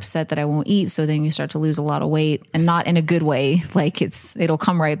I'm so upset that I won't eat. So then you start to lose a lot of weight, and not in a good way. Like it'll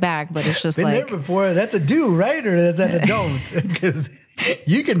come right back, but it's just Been like there before. That's a do, right? Or is that a don't? Because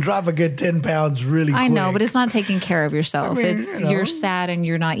you can drop a good 10 pounds really quick. I know, but it's not taking care of yourself. I mean, it's you know. you're sad and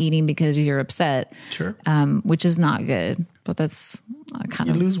you're not eating because you're upset. Sure. Which is not good. But that's kind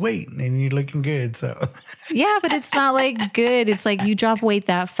You of lose weight and you're looking good. So yeah, but it's not like good. It's like you drop weight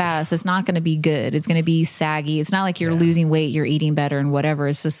that fast, it's not going to be good. It's going to be saggy. It's not like you're losing weight, you're eating better and whatever.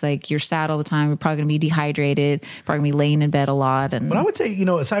 It's just like you're sad all the time. You're probably going to be dehydrated. Probably going to be laying in bed a lot. And but I would say, you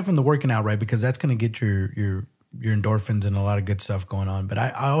know, aside from the working out, right, because that's going to get your endorphins and a lot of good stuff going on. But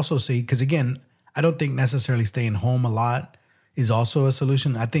I also see, because again, I don't think necessarily staying home a lot is also a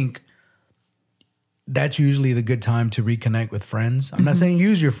solution. I think that's usually the good time to reconnect with friends. I'm not saying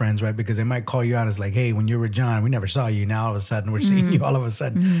use your friends, right? Because they might call you out as like, hey, when you were with John, we never saw you. Now all of a sudden we're seeing you all of a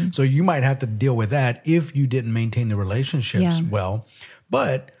sudden. So you might have to deal with that if you didn't maintain the relationships well.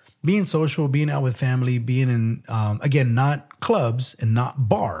 But being social, being out with family, being in, again, not clubs and not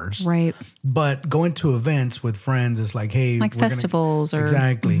bars. right. But going to events with friends is like, hey, Like festivals or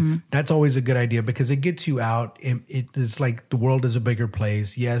exactly. That's always a good idea because it gets you out. It's like the world is a bigger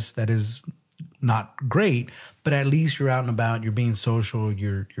place. Yes, that is not great, but at least you're out and about. You're being social.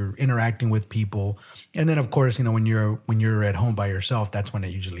 You're interacting with people. And then, of course, you know, when you're at home by yourself, that's when it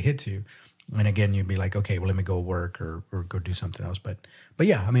usually hits you. And again, you'd be like, okay, well, let me go work or go do something else. But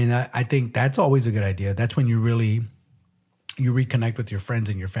yeah, I mean, I think that's always a good idea. That's when you reconnect with your friends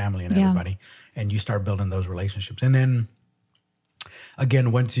and your family and everybody, and you start building those relationships. And then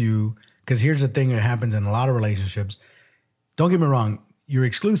again, because here's the thing that happens in a lot of relationships. Don't get me wrong. You're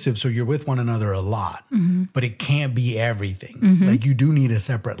exclusive, so you're with one another a lot, but it can't be everything. Like you do need a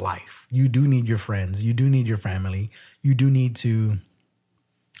separate life. You do need your friends. You do need your family. You do need to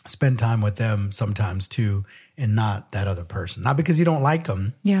spend time with them sometimes too. and not that other person. Not because you don't like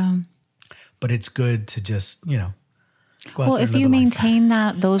them, Yeah. but it's good to just, go out Well, there if and live you a life.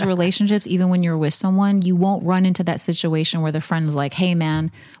 maintain those relationships, even when you're with someone, you won't run into that situation where the friend's like, hey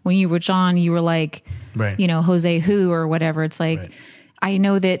man, when you were John, you were like, Right. Jose who or whatever. It's like, Right. I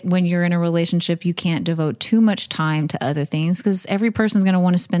know that when you're in a relationship, you can't devote too much time to other things because every person's going to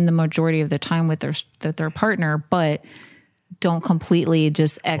want to spend the majority of their time with their partner, but don't completely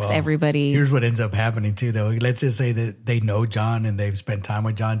just everybody. Here's what ends up happening too, though. Let's just say that they know John and they've spent time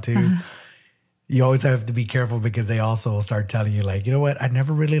with John too. You always have to be careful because they also will start telling you, like, you know what? I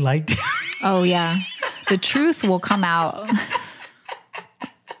never really liked you. Oh yeah, the truth will come out.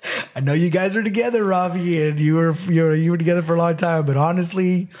 I know you guys are together, Ravi, and you were together for a long time, but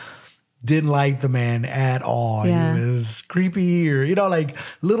honestly, didn't like the man at all. Yeah. He was creepy, or like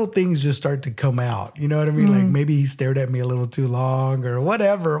little things just start to come out. You know what I mean? Like maybe he stared at me a little too long, or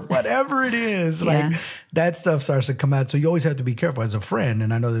whatever it is. Yeah. Like that stuff starts to come out. So you always have to be careful as a friend.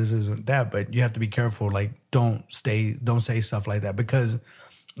 And I know this isn't that, but you have to be careful. Like don't say stuff like that, because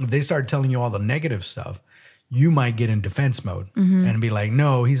if they start telling you all the negative stuff, you might get in defense mode and be like,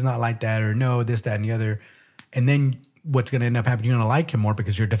 no, he's not like that, or no, this, that, and the other. And then what's going to end up happening, you're going to like him more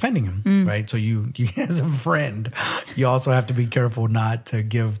because you're defending him, right? So you as a friend, you also have to be careful not to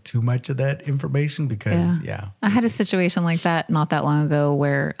give too much of that information because, I had a situation like that not that long ago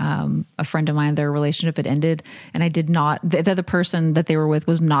where a friend of mine, their relationship had ended, and I did not, the other person that they were with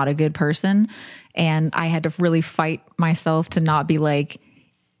was not a good person. And I had to really fight myself to not be like,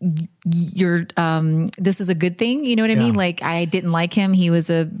 you're this is a good thing, you know what I mean? Like I didn't like him, he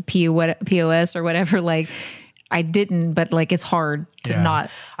was a POS or whatever. Like I didn't, but like it's hard to not.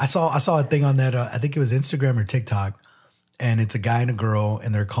 I saw a thing on that. I think it was Instagram or TikTok, and it's a guy and a girl,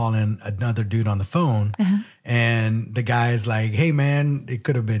 and they're calling another dude on the phone, and the guy is like, "Hey man," it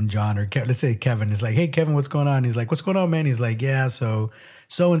could have been John or let's say Kevin. Is like, "Hey Kevin, what's going on?" He's like, "What's going on, man?" He's like, "Yeah, so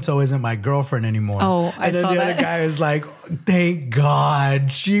and so isn't my girlfriend anymore." Oh, I and then saw the that. other guy is like, "Thank God,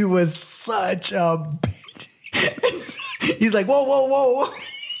 she was such a bitch." He's like, "Whoa."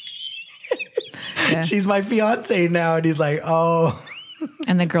 Yeah. She's my fiance now. And he's like, oh.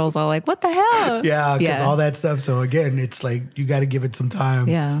 And the girl's all like, what the hell? Yeah, because all that stuff. So again, it's like you got to give it some time.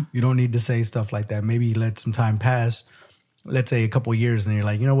 Yeah. You don't need to say stuff like that. Maybe let some time pass. Let's say a couple of years, and you're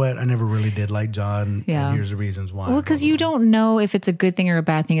like, you know what? I never really did like John. Yeah. And here's the reasons why. Well, because you don't know if it's a good thing or a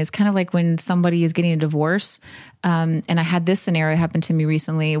bad thing. It's kind of like when somebody is getting a divorce. And I had this scenario happen to me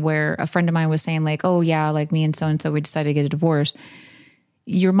recently where a friend of mine was saying like, oh yeah, like me and so, we decided to get a divorce.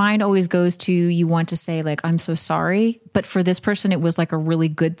 Your mind always goes to, you want to say like, I'm so sorry. But for this person, it was like a really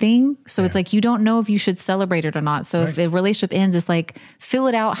good thing. So it's like, you don't know if you should celebrate it or not. So if a relationship ends, it's like, fill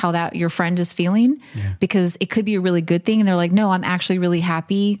it out how that your friend is feeling, because it could be a really good thing. And they're like, no, I'm actually really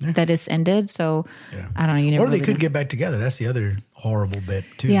happy that it's ended. So I don't know. You never or they really could know. get back together. That's the other horrible bit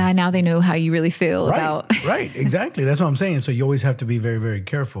too. Yeah. Now they know how you really feel about. Right. Exactly. That's what I'm saying. So you always have to be very, very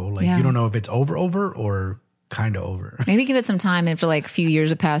careful. Like you don't know if it's over or kind of over. Maybe give it some time, and after like a few years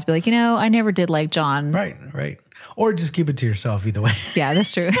have passed, be like, I never did like John. Right. Or just keep it to yourself either way. Yeah,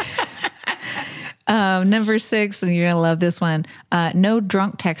 that's true. Number 6, and you're going to love this one. No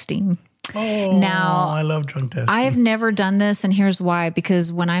drunk texting. Oh, Now, I love drunk texting. I have never done this, and here's why. Because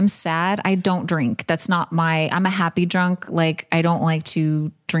when I'm sad, I don't drink. That's not I'm a happy drunk. Like, I don't like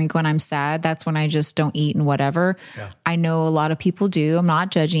to drink when I'm sad. That's when I just don't eat and whatever. Yeah. I know a lot of people do. I'm not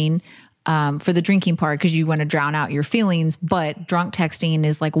judging. For the drinking part, because you want to drown out your feelings, but drunk texting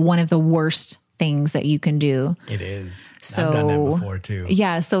is like one of the worst things that you can do. It is. So, I've done that before too.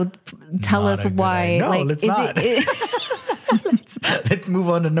 Yeah. So tell Not us a good why. idea. No, like, let's is not. Let's move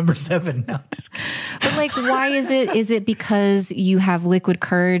on to number 7 now. But like, why is it? Is it because you have liquid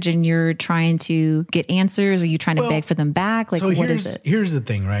courage and you're trying to get answers? Are you trying to beg for them back? Like, so what is it? Here's the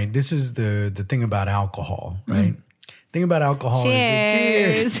thing, right? This is the thing about alcohol, right? Thing about alcohol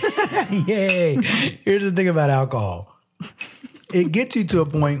Cheers. is cheers. Yay. Here's the thing about alcohol. It gets you to a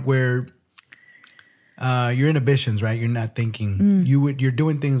point where your inhibitions, right? You're not thinking. You're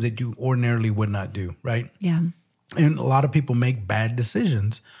doing things that you ordinarily would not do, right? Yeah. And a lot of people make bad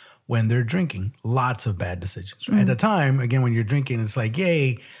decisions when they're drinking. Lots of bad decisions. Right? At the time, again, when you're drinking, it's like,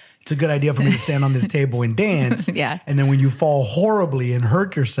 yay, it's a good idea for me to stand on this table and dance. Yeah. And then when you fall horribly and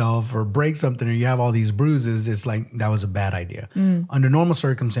hurt yourself or break something or you have all these bruises, it's like, that was a bad idea. Under normal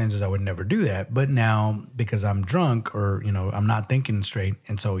circumstances, I would never do that. But now, because I'm drunk or, I'm not thinking straight.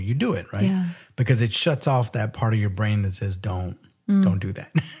 And so you do it, right? Yeah. Because it shuts off that part of your brain that says, don't do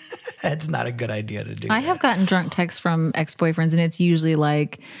that. That's not a good idea to do. I have gotten drunk texts from ex-boyfriends, and it's usually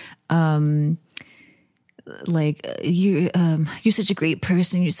like like you're such a great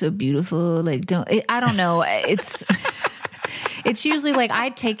person. You're so beautiful. Like, I don't know. It's usually like I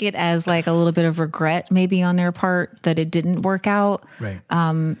take it as like a little bit of regret maybe on their part that it didn't work out. Right.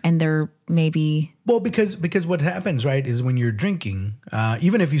 And they're maybe. Well, because what happens, right, is when you're drinking,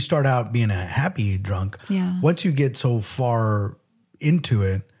 even if you start out being a happy drunk, once you get so far into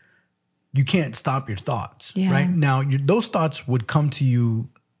it, you can't stop your thoughts, right? Now, those thoughts would come to you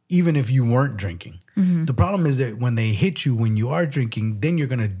even if you weren't drinking. Mm-hmm. The problem is that when they hit you when you are drinking, then you're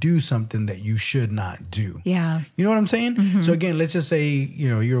going to do something that you should not do. Yeah. You know what I'm saying? Mm-hmm. So again, let's just say,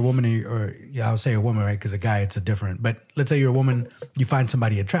 you're a woman or I'll say a woman, right? Because a guy, it's a different, but let's say you're a woman, you find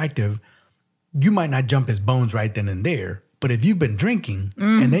somebody attractive, you might not jump his bones right then and there. But if you've been drinking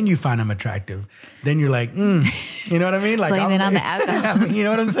and then you find them attractive, then you're like, you know what I mean? Like, blame it on the alcohol. You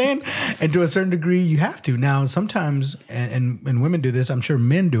know what I'm saying? And to a certain degree, you have to. Now, sometimes, and women do this, I'm sure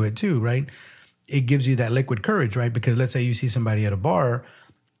men do it too, right? It gives you that liquid courage, right? Because let's say you see somebody at a bar,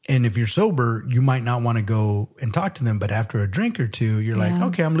 and if you're sober, you might not want to go and talk to them. But after a drink or two, you're like,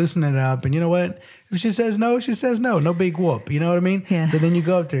 okay, I'm loosening it up. And you know what? If she says no, she says no. No big whoop. You know what I mean? Yeah. So then you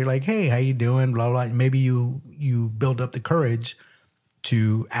go up there, like, hey, how you doing? Blah, blah. Maybe you build up the courage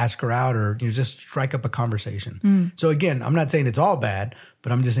to ask her out or just strike up a conversation. So again, I'm not saying it's all bad,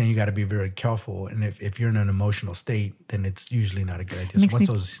 but I'm just saying you got to be very careful. And if you're in an emotional state, then it's usually not a good idea. So once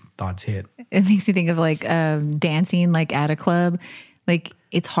those thoughts hit. It makes me think of like dancing like at a club. Like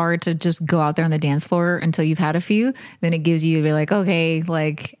it's hard to just go out there on the dance floor until you've had a few. Then it gives you to be like, okay,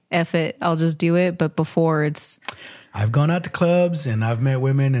 like F it, I'll just do it. But before it's... I've gone out to clubs and I've met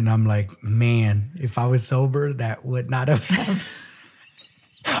women and I'm like, man, if I was sober, that would not have happened.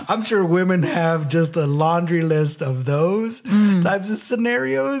 I'm sure women have just a laundry list of those types of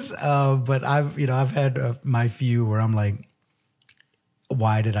scenarios. But I've had my few where I'm like,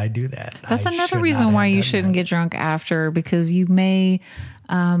 why did I do that? That's another reason why you shouldn't get drunk after, because you may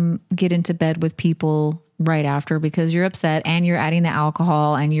get into bed with people right after because you're upset and you're adding the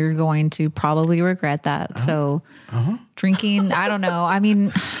alcohol and you're going to probably regret that. So drinking, I don't know. I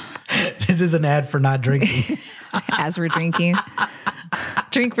mean, this is an ad for not drinking. As we're drinking.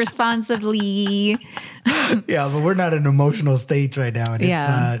 Drink responsibly. Yeah, but we're not in emotional states right now. And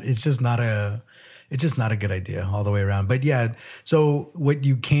it's just not a good idea all the way around. But yeah, so what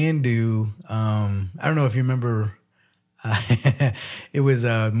you can do, I don't know if you remember, it was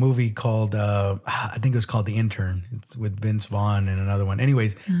a movie called, I think it was called The Intern. It's with Vince Vaughn and another one.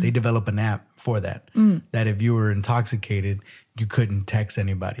 Anyways, they develop an app for that, that if you were intoxicated, you couldn't text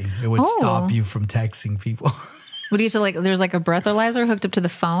anybody. It would stop you from texting people. What do you say? Like, there's like a breathalyzer hooked up to the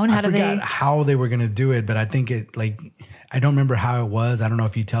phone. I forgot how they were going to do it, but I think I don't remember how it was. I don't know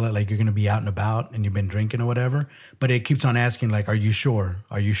if you tell it like you're going to be out and about and you've been drinking or whatever, but it keeps on asking like, are you sure?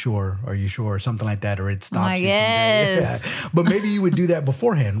 Are you sure? Are you sure? Something like that, or it stops you. Yes. From but maybe you would do that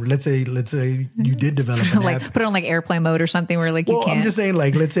beforehand. Let's say you did develop an like app. Put it on like airplane mode or something where like you can't. I'm just saying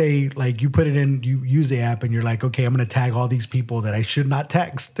like, let's say like you put it in, you use the app and you're like, okay, I'm going to tag all these people that I should not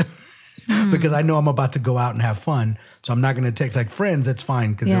text. Because I know I'm about to go out and have fun. So I'm not going to text like friends. That's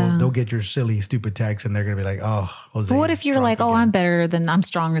fine. Because they'll get your silly, stupid text and they're going to be like, oh, Jose. But what if you're like, oh, again. I'm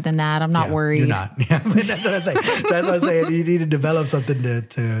stronger than that. I'm not worried. You're not. Yeah, but that's what I'm saying. So that's what I'm saying. You need to develop something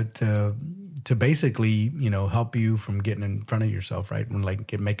to basically, help you from getting in front of yourself, right? When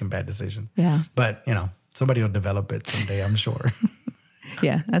making bad decisions. Yeah. But, somebody will develop it someday, I'm sure.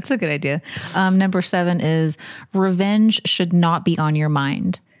 Yeah, that's a good idea. Number 7 is revenge should not be on your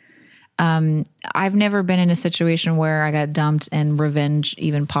mind. I've never been in a situation where I got dumped and revenge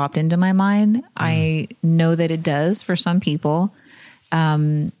even popped into my mind. I know that it does for some people.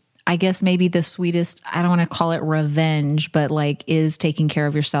 I guess maybe the sweetest, I don't want to call it revenge, but like is taking care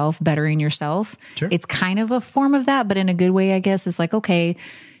of yourself, bettering yourself. Sure. It's kind of a form of that, but in a good way, I guess. It's like, okay,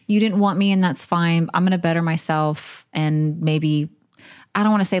 you didn't want me and that's fine. I'm going to better myself and maybe, I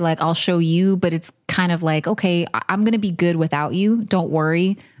don't want to say like, I'll show you, but it's kind of like, okay, I'm going to be good without you. Don't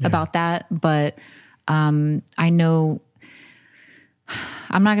worry about that. But I know,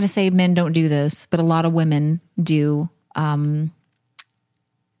 I'm not going to say men don't do this, but a lot of women do,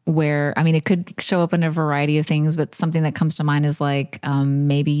 where, I mean, it could show up in a variety of things, but something that comes to mind is like,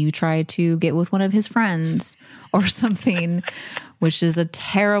 maybe you try to get with one of his friends or something, which is a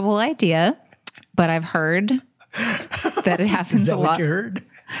terrible idea, but I've heard that it happens a lot. Is that what you heard?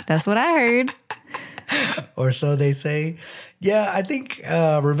 That's what I heard. Or so they say. Yeah, I think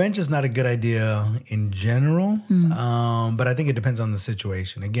revenge is not a good idea in general, but I think it depends on the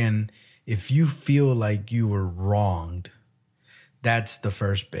situation. Again, if you feel like you were wronged, that's the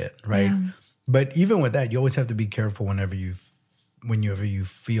first bit, right? Yeah. But even with that, you always have to be careful whenever you whenever you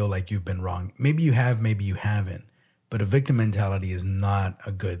feel like you've been wrong. Maybe you have, maybe you haven't. But a victim mentality is not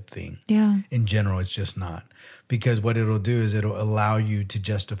a good thing. Yeah. In general, it's just not. Because what it'll do is it'll allow you to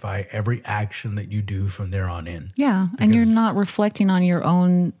justify every action that you do from there on in. Yeah. And you're not reflecting on your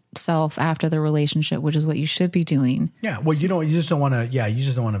own self after the relationship, which is what you should be doing. Yeah. Well, you just don't want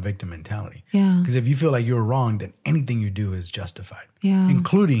a victim mentality. Yeah. Because if you feel like you're wrong, then anything you do is justified. Yeah.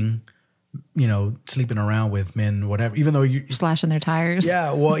 Including, sleeping around with men, whatever, even though you slashing their tires.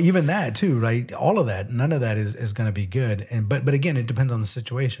 Yeah, well, even that too, right? All of that, none of that is going to be good. And but again, it depends on the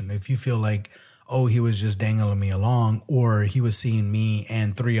situation. If you feel like, oh, he was just dangling me along, or he was seeing me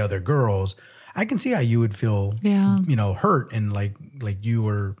and 3 other girls, I can see how you would feel, hurt and like you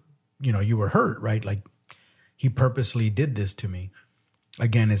were hurt, right? Like he purposely did this to me.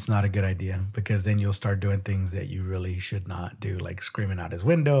 Again, it's not a good idea because then you'll start doing things that you really should not do, like screaming out his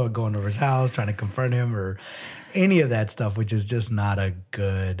window or going over his house, trying to confront him or any of that stuff, which is just not a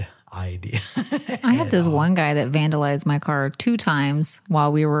good idea. I had this one guy that vandalized my car 2 times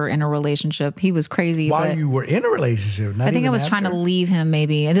while we were in a relationship. He was crazy. While you were in a relationship? I think I was trying to leave him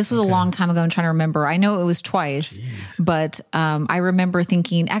maybe. And this was a long time ago. I'm trying to remember. I know it was twice. Jeez. But I remember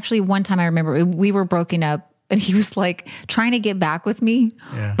thinking, actually one time I remember we were broken up. And he was like trying to get back with me,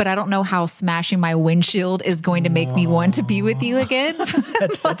 but I don't know how smashing my windshield is going to make me want to be with you again.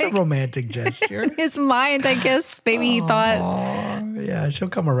 That's a romantic gesture. In his mind, I guess, maybe he thought. Yeah, she'll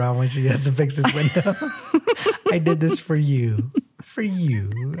come around when she has to fix this window. I did this for you. For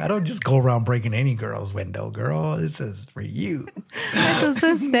you. I don't just go around breaking any girl's window, girl. This is for you. That was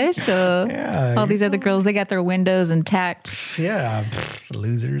so special. Yeah. All these other girls, they got their windows intact. Yeah,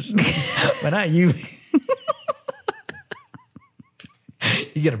 losers. But not you.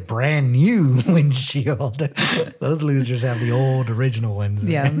 You get a brand new windshield. Those losers have the old original ones.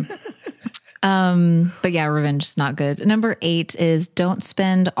 Yeah. But yeah, revenge is not good. Number 8 is don't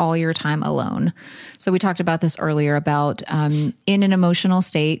spend all your time alone. So we talked about this earlier about in an emotional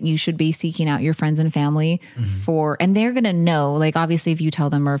state, you should be seeking out your friends and family and they're going to know, like obviously if you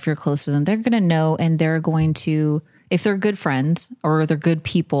tell them or if you're close to them, they're going to know and they're going to, if they're good friends or they're good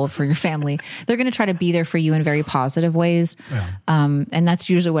people for your family, they're going to try to be there for you in very positive ways. Yeah. And that's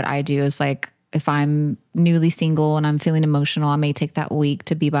usually what I do is like, if I'm newly single and I'm feeling emotional, I may take that week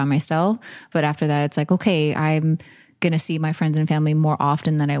to be by myself. But after that, it's like, okay, I'm going to see my friends and family more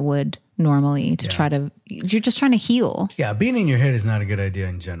often than I would normally to try to, you're just trying to heal. Yeah. Being in your head is not a good idea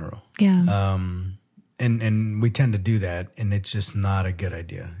in general. Yeah. And we tend to do that and it's just not a good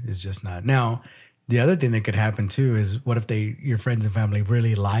idea. It's just not. Now, the other thing that could happen too is what if your friends and family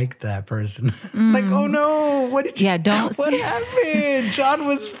really like that person? Like, oh no, what happened? John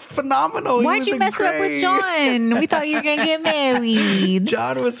was phenomenal. Why'd you mess up with John? We thought you were going to get married.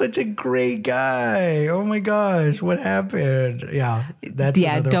 John was such a great guy. Oh my gosh, what happened? Yeah,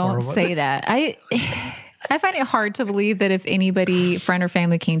 don't say that. I find it hard to believe that if anybody, friend or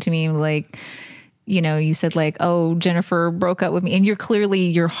family came to me like, you said like, oh, Jennifer broke up with me and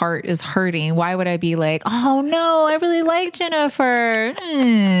your heart is hurting. Why would I be like, oh no, I really like Jennifer.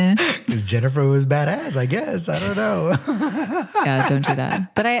 Jennifer was badass, I guess. I don't know. Yeah, don't do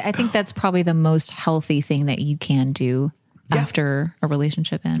that. But I think that's probably the most healthy thing that you can do after a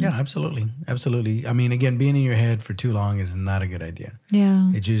relationship ends. Yeah, absolutely. Absolutely. I mean, again, being in your head for too long is not a good idea.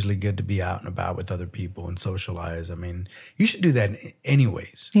 Yeah. It's usually good to be out and about with other people and socialize. I mean, you should do that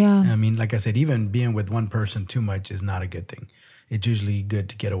anyways. Yeah. I mean, like I said, even being with one person too much is not a good thing. It's usually good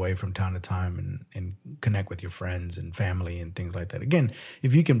to get away from time to time and connect with your friends and family and things like that. Again,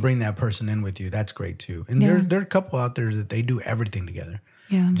 if you can bring that person in with you, that's great too. And there are a couple out there that they do everything together.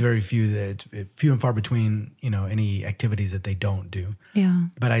 Yeah. It's very few and far between, any activities that they don't do. Yeah.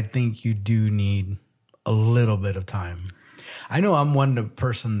 But I think you do need a little bit of time. I know I'm one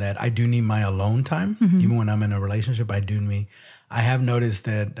person that I do need my alone time. Even when I'm in a relationship, I have noticed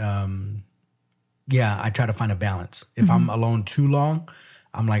that, I try to find a balance. If I'm alone too long,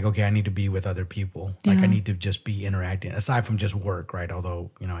 I'm like, okay, I need to be with other people. Like I need to just be interacting aside from just work, right?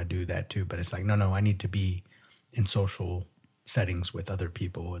 Although, I do that too, but it's like, no, I need to be in social settings with other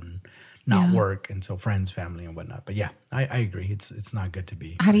people and not work. And so friends, family and whatnot. But yeah, I agree. It's not good to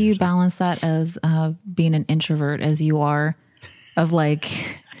be. How do you balance that as being an introvert as you are of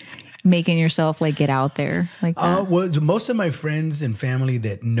like making yourself like get out there like that? Well, most of my friends and family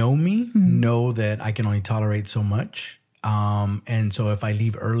that know me know that I can only tolerate so much. And so if I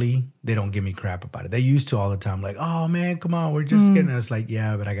leave early, they don't give me crap about it. They used to all the time, like, oh man, come on, we're just getting us like,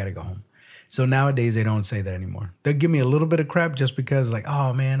 yeah, but I got to go home. So nowadays they don't say that anymore. They'll give me a little bit of crap just because like,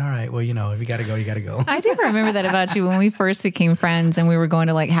 oh man, all right, well, if you got to go, you got to go. I do remember that about you when we first became friends and we were going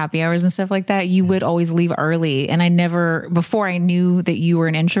to like happy hours and stuff like that. You would always leave early. And before I knew that you were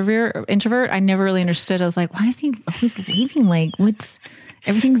an introvert, I never really understood. I was like, why is he always leaving? Like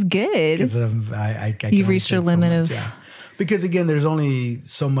everything's good. You've reached your limit of... Yeah. Because again, there's only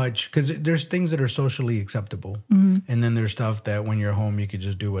so much, because there's things that are socially acceptable. Mm-hmm. And then there's stuff that when you're home, you could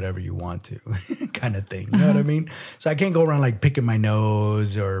just do whatever you want to kind of thing. You know what I mean? So I can't go around like picking my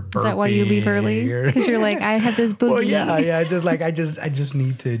nose or burping. Is that why you leave early? Because you're like, I have this boogie. Well, yeah. Just like, I just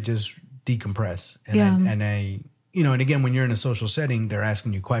need to just decompress. And and again, when you're in a social setting, they're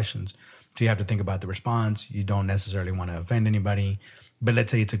asking you questions. So you have to think about the response. You don't necessarily want to offend anybody. But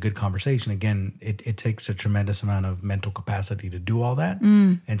let's say it's a good conversation. Again, it takes a tremendous amount of mental capacity to do all that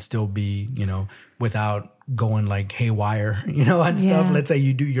and still be, without going like haywire, and stuff. Let's say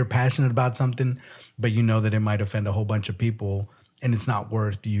you're passionate about something, but you know that it might offend a whole bunch of people and it's not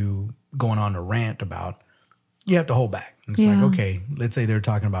worth you going on a rant about. You have to hold back. And it's like, okay, let's say they're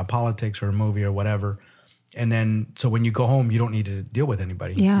talking about politics or a movie or whatever. And then, so when you go home, you don't need to deal with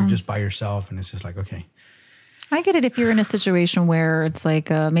anybody. Yeah. You're just by yourself and it's just like, okay. I get it if you're in a situation where it's like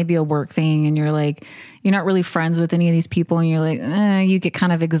maybe a work thing and you're like, you're not really friends with any of these people and you're like, you get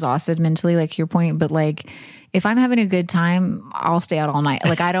kind of exhausted mentally, like your point. But like, if I'm having a good time, I'll stay out all night.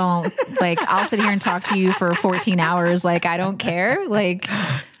 Like, I don't I'll sit here and talk to you for 14 hours. Like, I don't care. Like,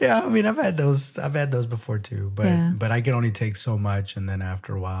 yeah, I mean, I've had those before too, but I can only take so much. And then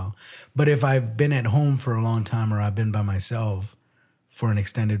after a while, but if I've been at home for a long time or I've been by myself for an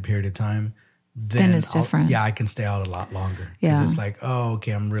extended period of time, then it's different. I can stay out a lot longer. Yeah. It's like, oh,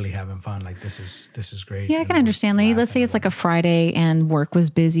 okay, I'm really having fun. Like, this is great. Yeah, I can understand. Like, let's say it's like a Friday and work was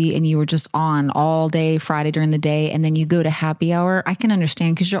busy and you were just on all day Friday during the day and then you go to happy hour. I can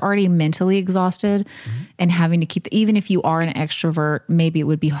understand because you're already mentally exhausted and having to keep, even if you are an extrovert, maybe it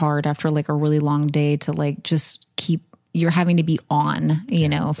would be hard after like a really long day to like just keep, you're having to be on,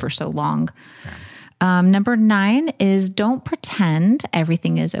 for so long. Yeah. Number 9 is don't pretend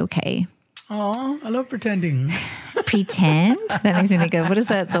everything is okay. Oh, I love pretending. Pretend? That makes me think of, what is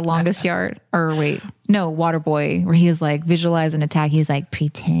that? The Longest Yard? Or wait, no, Waterboy, where he is like, visualize an attack. He's like,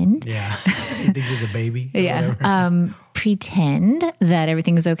 pretend? Yeah. He thinks he's a baby. Yeah. Pretend that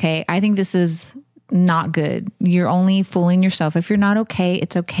everything's okay. I think this is not good. You're only fooling yourself. If you're not okay,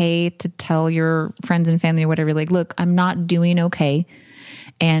 it's okay to tell your friends and family or whatever, like, look, I'm not doing okay.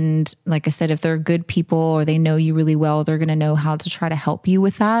 And like I said, if they're good people or they know you really well, they're going to know how to try to help you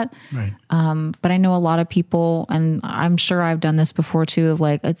with that. Right. But I know a lot of people, and I'm sure I've done this before too, of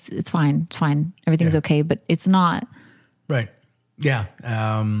like, it's fine. Everything's okay, but it's not. Right. Yeah.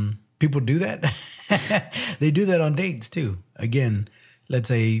 People do that. They do that on dates too. Again, let's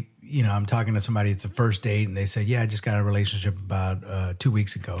say, I'm talking to somebody, it's a first date and they say, yeah, I just got a relationship about 2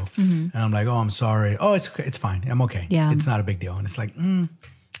 weeks ago. Mm-hmm. And I'm like, oh, I'm sorry. Oh, it's okay. It's fine. I'm okay. Yeah. It's not a big deal. And it's like,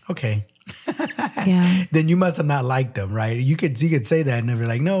 okay. Yeah. Then you must have not liked them, right? You could say that and they're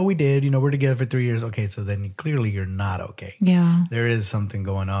like, no, we did. We're together for 3 years. Okay, so then clearly you're not okay. Yeah. There is something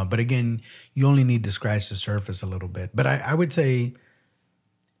going on. But again, you only need to scratch the surface a little bit. But I would say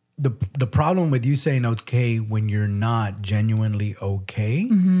the problem with you saying okay when you're not genuinely okay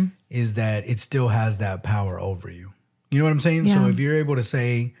is that it still has that power over you. You know what I'm saying? Yeah. So if you're able to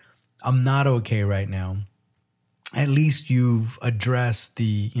say, I'm not okay right now, at least you've addressed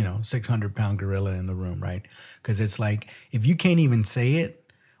the, 600-pound gorilla in the room, right? Because it's like, if you can't even say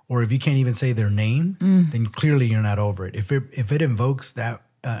it, or if you can't even say their name, then clearly you're not over it. If it invokes that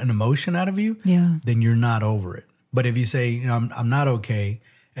an emotion out of you, then you're not over it. But if you say, I'm not okay,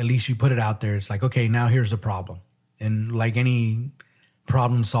 at least you put it out there. It's like, okay, now here's the problem. And like any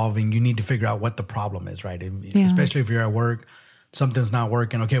problem solving, you need to figure out what the problem is, right? Especially if you're at work, something's not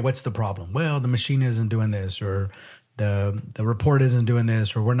working. Okay, what's the problem? Well, the machine isn't doing this, or the report isn't doing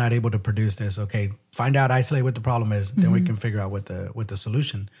this, or we're not able to produce this. Okay, find out, isolate what the problem is, then we can figure out what the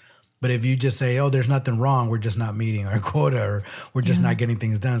solution. But if you just say, oh, there's nothing wrong, we're just not meeting our quota, or we're just not getting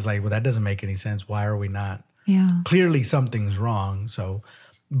things done, it's like, well, that doesn't make any sense. Why are we not? Yeah. Clearly something's wrong. So,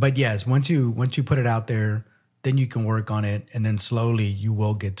 but yes, once you put it out there, then you can work on it, and then slowly you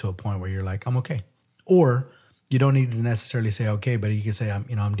will get to a point where you're like, I'm okay. Or you don't need to necessarily say okay, but you can say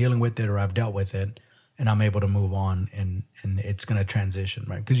I'm dealing with it, or I've dealt with it, and I'm able to move on, and it's going to transition,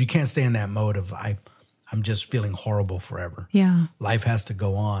 right? Because you can't stay in that mode of I'm just feeling horrible forever. Yeah, life has to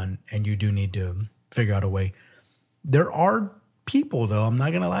go on, and you do need to figure out a way. There are people, though, I'm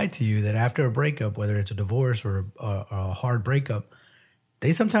not going to lie to you, that after a breakup, whether it's a divorce or a hard breakup,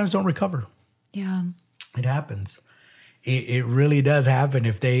 they sometimes don't recover. Yeah. It happens. It really does happen.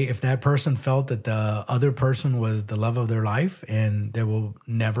 If that person felt that the other person was the love of their life and there will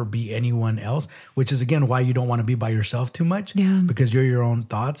never be anyone else, which is again why you don't want to be by yourself too much. Yeah. Because you're your own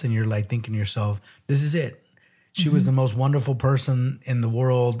thoughts and you're like thinking to yourself, this is it. She was the most wonderful person in the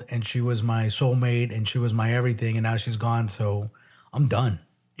world and she was my soulmate and she was my everything and now she's gone, so I'm done.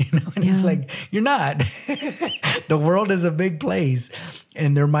 And it's like, you're not. The world is a big place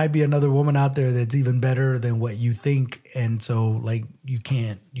and there might be another woman out there that's even better than what you think. And so like you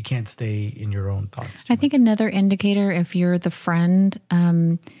can't stay in your own thoughts. I think another indicator, if you're the friend,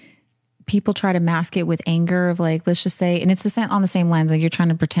 people try to mask it with anger of like, let's just say, and it's on the same lens, like you're trying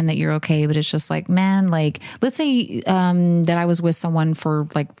to pretend that you're okay, but it's just like, man, like, let's say that I was with someone for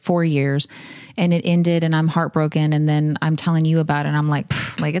like 4 years and it ended and I'm heartbroken. And then I'm telling you about it and I'm like,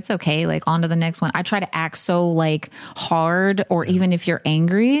 it's okay. Like on to the next one. I try to act so like hard, or even if you're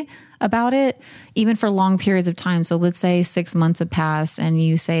angry about it, even for long periods of time. So let's say 6 months have passed and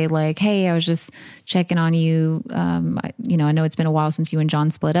you say like, hey, I was just checking on you. I know it's been a while since you and John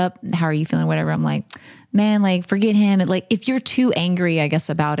split up. How are you feeling? Whatever. I'm like, man, like forget him. And like, if you're too angry, I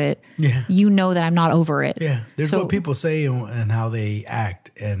guess, about it, you know that I'm not over it. Yeah. There's what people say and how they act.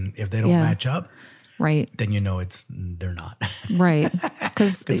 And if they don't match up, right, then you know they're not. Right.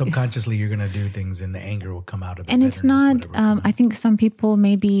 Because subconsciously you're going to do things and the anger will come out of it. And it's not, I think some people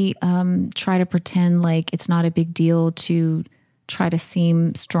maybe try to pretend like it's not a big deal to try to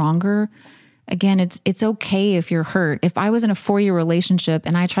seem stronger. Again, it's okay if you're hurt. If I was in a 4-year relationship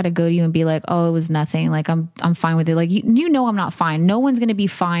and I try to go to you and be like, oh, it was nothing, like I'm fine with it. Like, you know, I'm not fine. No one's going to be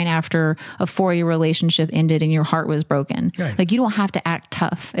fine after a 4-year relationship ended and your heart was broken. Right. Like you don't have to act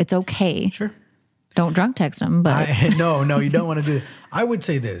tough. It's okay. Sure. Don't drunk text them, but no, you don't want to do it. I would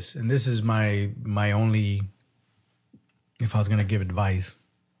say this, and this is my only, if I was going to give advice,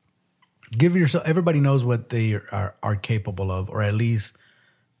 give yourself, everybody knows what they are capable of, or at least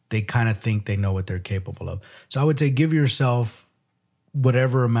they kind of think they know what they're capable of. So I would say give yourself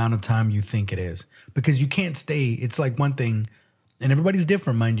whatever amount of time you think it is, because you can't stay. It's like one thing, and everybody's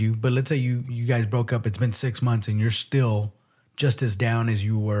different, mind you, but let's say you guys broke up, it's been 6 months and you're still just as down as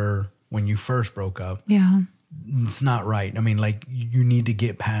you were when you first broke up. Yeah. It's not right. I mean, like you need to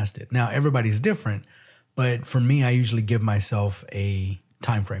get past it. Now everybody's different, but for me, I usually give myself a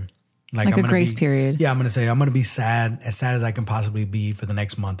time frame. Like a grace period. Yeah, I'm going to say I'm going to be as sad as I can possibly be for the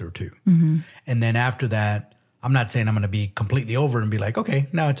next month or two. Mm-hmm. And then after that, I'm not saying I'm going to be completely over and be like, okay,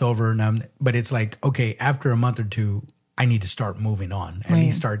 now it's over. But it's like, okay, after a month or two, I need to start moving on. At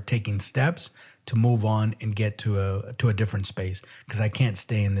least start taking steps to move on and get to a different space, because I can't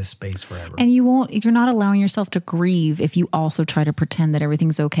stay in this space forever. And you're not allowing yourself to grieve if you also try to pretend that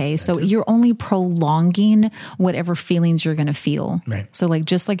everything's okay. So you're only prolonging whatever feelings you're going to feel. Right. So like,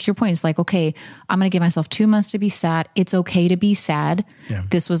 just like your point, it's like, okay, I'm going to give myself 2 months to be sad. It's okay to be sad. Yeah.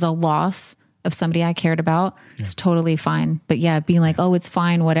 This was a loss of somebody I cared about. Yeah. It's totally fine. But yeah, being like, oh, it's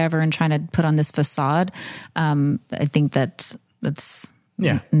fine, whatever, and trying to put on this facade. I think that's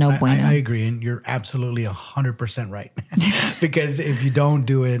no bueno. I agree. And you're absolutely 100% right. Because if you don't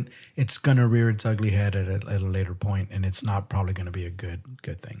do it, it's going to rear its ugly head at a later point, and it's not probably going to be a good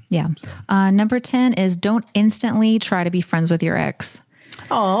thing. Yeah. So. Number 10 is don't instantly try to be friends with your ex.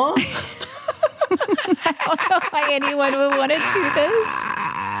 Aw. I don't know why anyone would want to do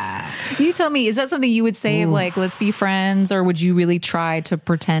this. You tell me, is that something you would say, like, let's be friends, or would you really try to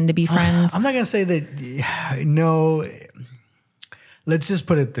pretend to be friends? I'm not going to say that. No. Let's just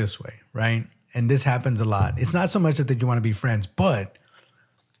put it this way, right? And this happens a lot. It's not so much that you want to be friends, but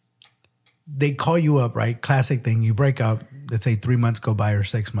they call you up, right? Classic thing. You break up, let's say 3 months go by or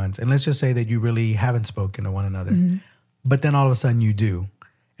 6 months. And let's just say that you really haven't spoken to one another. Mm-hmm. But then all of a sudden you do.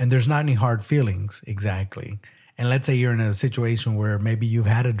 And there's not any hard feelings exactly. And let's say you're in a situation where maybe you've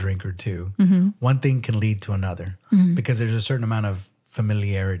had a drink or two. Mm-hmm. One thing can lead to another because there's a certain amount of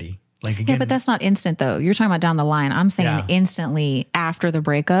familiarity. Like again, yeah, but that's not instant though. You're talking about down the line. I'm saying instantly after the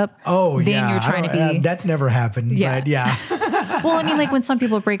breakup. Oh, then you're trying to be. That's never happened. Yeah. But yeah. Well, I mean, like when some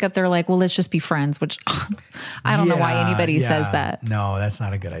people break up, they're like, well, let's just be friends, which I don't know why anybody says that. No, that's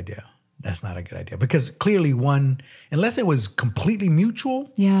not a good idea. That's not a good idea, because clearly unless it was completely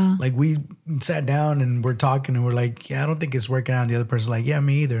mutual. Yeah. Like we sat down and we're talking and we're like, yeah, I don't think it's working out. And the other person's like, yeah,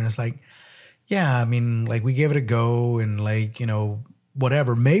 me either. And it's like, yeah, I mean, like we gave it a go and like,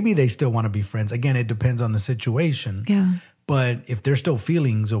 whatever. Maybe they still want to be friends. Again, it depends on the situation. Yeah. But if there's still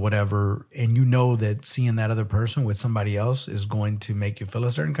feelings or whatever, and you know that seeing that other person with somebody else is going to make you feel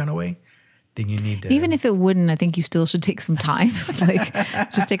a certain kind of way, then you need to. Even if it wouldn't, I think you still should take some time. Like,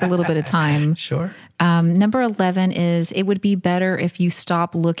 just take a little bit of time. Sure. Number 11 is it would be better if you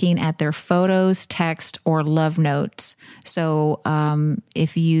stop looking at their photos, text, or love notes. So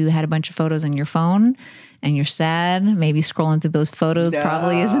if you had a bunch of photos on your phone and you're sad, maybe scrolling through those photos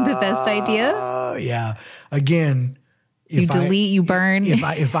probably isn't the best idea. Oh, yeah. Again, you delete, you burn.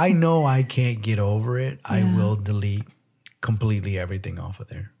 If I know I can't get over it, I will delete completely everything off of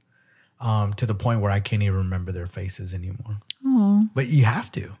there. To the point where I can't even remember their faces anymore. Oh. But you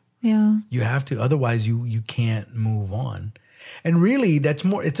have to. Yeah. You have to. Otherwise, you can't move on. And really,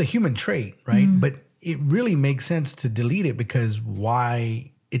 it's a human trait, right? But it really makes sense to delete it because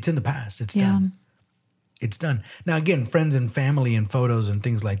why? It's in the past. It's done. It's done. Now, again, friends and family and photos and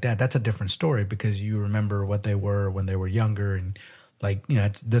things like that, that's a different story because you remember what they were when they were younger. And like,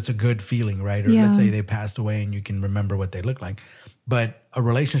 that's a good feeling, right? Or let's say they passed away and you can remember what they looked like. But a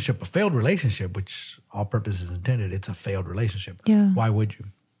failed relationship, which all purposes intended, it's a failed relationship. Yeah. Why would you?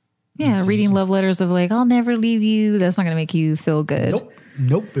 Yeah, reading love letters of like, I'll never leave you. That's not going to make you feel good.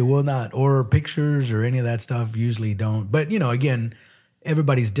 Nope, it will not. Or pictures or any of that stuff usually don't. But, again,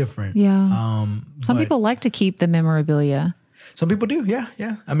 everybody's different. Yeah. Some people like to keep the memorabilia. Some people do,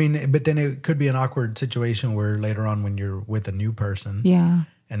 yeah. I mean, but then it could be an awkward situation where later on when you're with a new person. Yeah.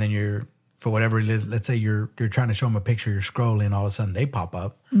 And then for whatever it is, let's say you're trying to show them a picture, you're scrolling, all of a sudden they pop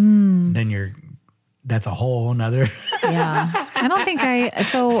up. Then that's a whole nother. Yeah. I don't think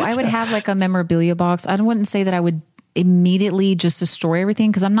I would have like a memorabilia box. I wouldn't say that I would immediately just destroy everything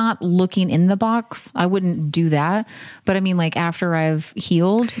because I'm not looking in the box. I wouldn't do that. But I mean, like after I've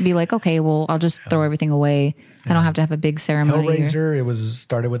healed, be like, okay, well, I'll just throw everything away. I don't have to have a big ceremony. Hellraiser, it was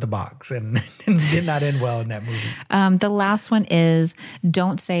started with a box and did not end well in that movie. The last one is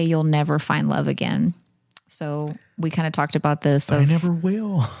don't say you'll never find love again. So we kind of talked about this. I never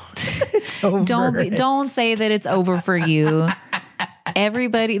will. It's over. Don't say that it's over for you.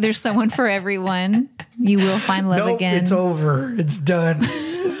 Everybody, there's someone for everyone. You will find love again. It's over. It's done.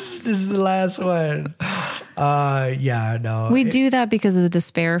 This is the last one. No. We do that because of the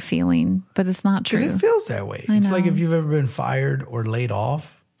despair feeling, but it's not true. Because it feels that way. It's like if you've ever been fired or laid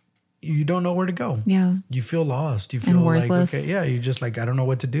off, you don't know where to go. Yeah. You feel lost. You feel worthless. Like, okay, you're just like, I don't know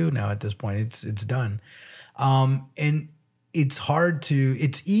what to do now at this point. It's done. And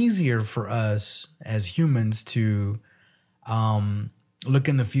it's easier for us as humans to look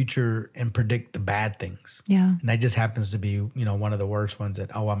in the future and predict the bad things. Yeah. And that just happens to be, one of the worst ones that,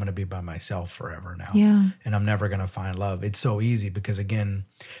 I'm going to be by myself forever now. Yeah. And I'm never going to find love. It's so easy because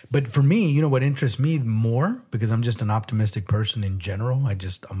but for me, what interests me more, because I'm just an optimistic person in general.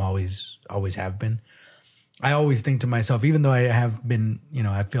 I'm always have been. I always think to myself, even though I have been,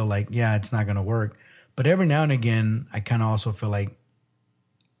 I feel like, it's not going to work. But every now and again, I kind of also feel like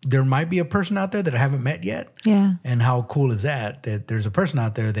there might be a person out there that I haven't met yet. Yeah. And how cool is that there's a person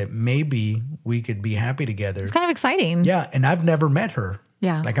out there that maybe we could be happy together. It's kind of exciting. Yeah. And I've never met her.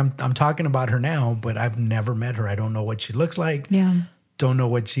 Yeah. Like I'm talking about her now, but I've never met her. I don't know what she looks like. Yeah. Don't know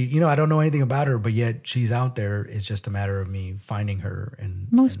what I don't know anything about her, but yet she's out there. It's just a matter of me finding her.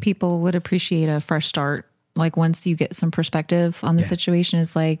 And most people would appreciate a fresh start. Like once you get some perspective on the situation,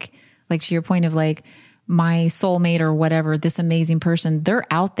 it's like to your point of like, my soulmate or whatever, this amazing person, they're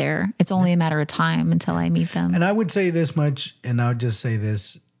out there. It's only a matter of time until I meet them. And I would say this much, and I'll just say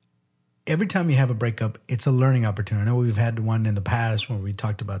this. Every time you have a breakup, it's a learning opportunity. I know we've had one in the past when we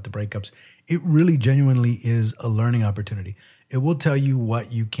talked about the breakups. It really genuinely is a learning opportunity. It will tell you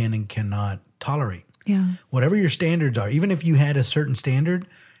what you can and cannot tolerate. Yeah. Whatever your standards are, even if you had a certain standard,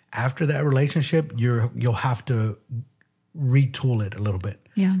 after that relationship, you'll have to retool it a little bit.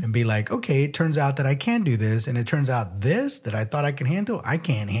 Yeah. And be like, okay, it turns out that I can do this. And it turns out this that I thought I can handle, I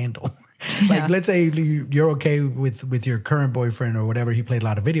can't handle. Like, let's say you're okay with your current boyfriend or whatever. He played a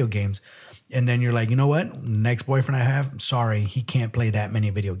lot of video games. And then you're like, you know what? Next boyfriend I have, sorry, he can't play that many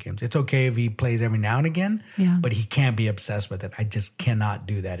video games. It's okay if he plays every now and again, but he can't be obsessed with it. I just cannot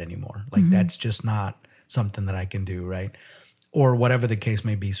do that anymore. Like, that's just not something that I can do, right? Or whatever the case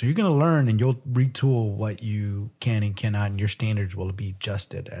may be. So you're going to learn and you'll retool what you can and cannot, and your standards will be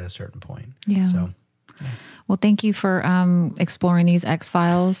adjusted at a certain point. Yeah. So, well, thank you for exploring these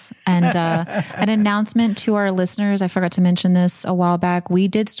X-Files. And an announcement to our listeners, I forgot to mention this a while back. We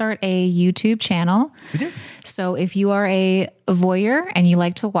did start a YouTube channel. We did. So if you are a voyeur and you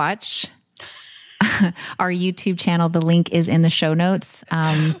like to watch our YouTube channel, the link is in the show notes.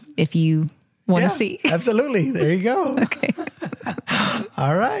 If you want to see. Absolutely. There you go. Okay.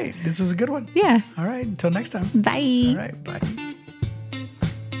 All right. This was a good one. Yeah. All right. Until next time. Bye. All right. Bye.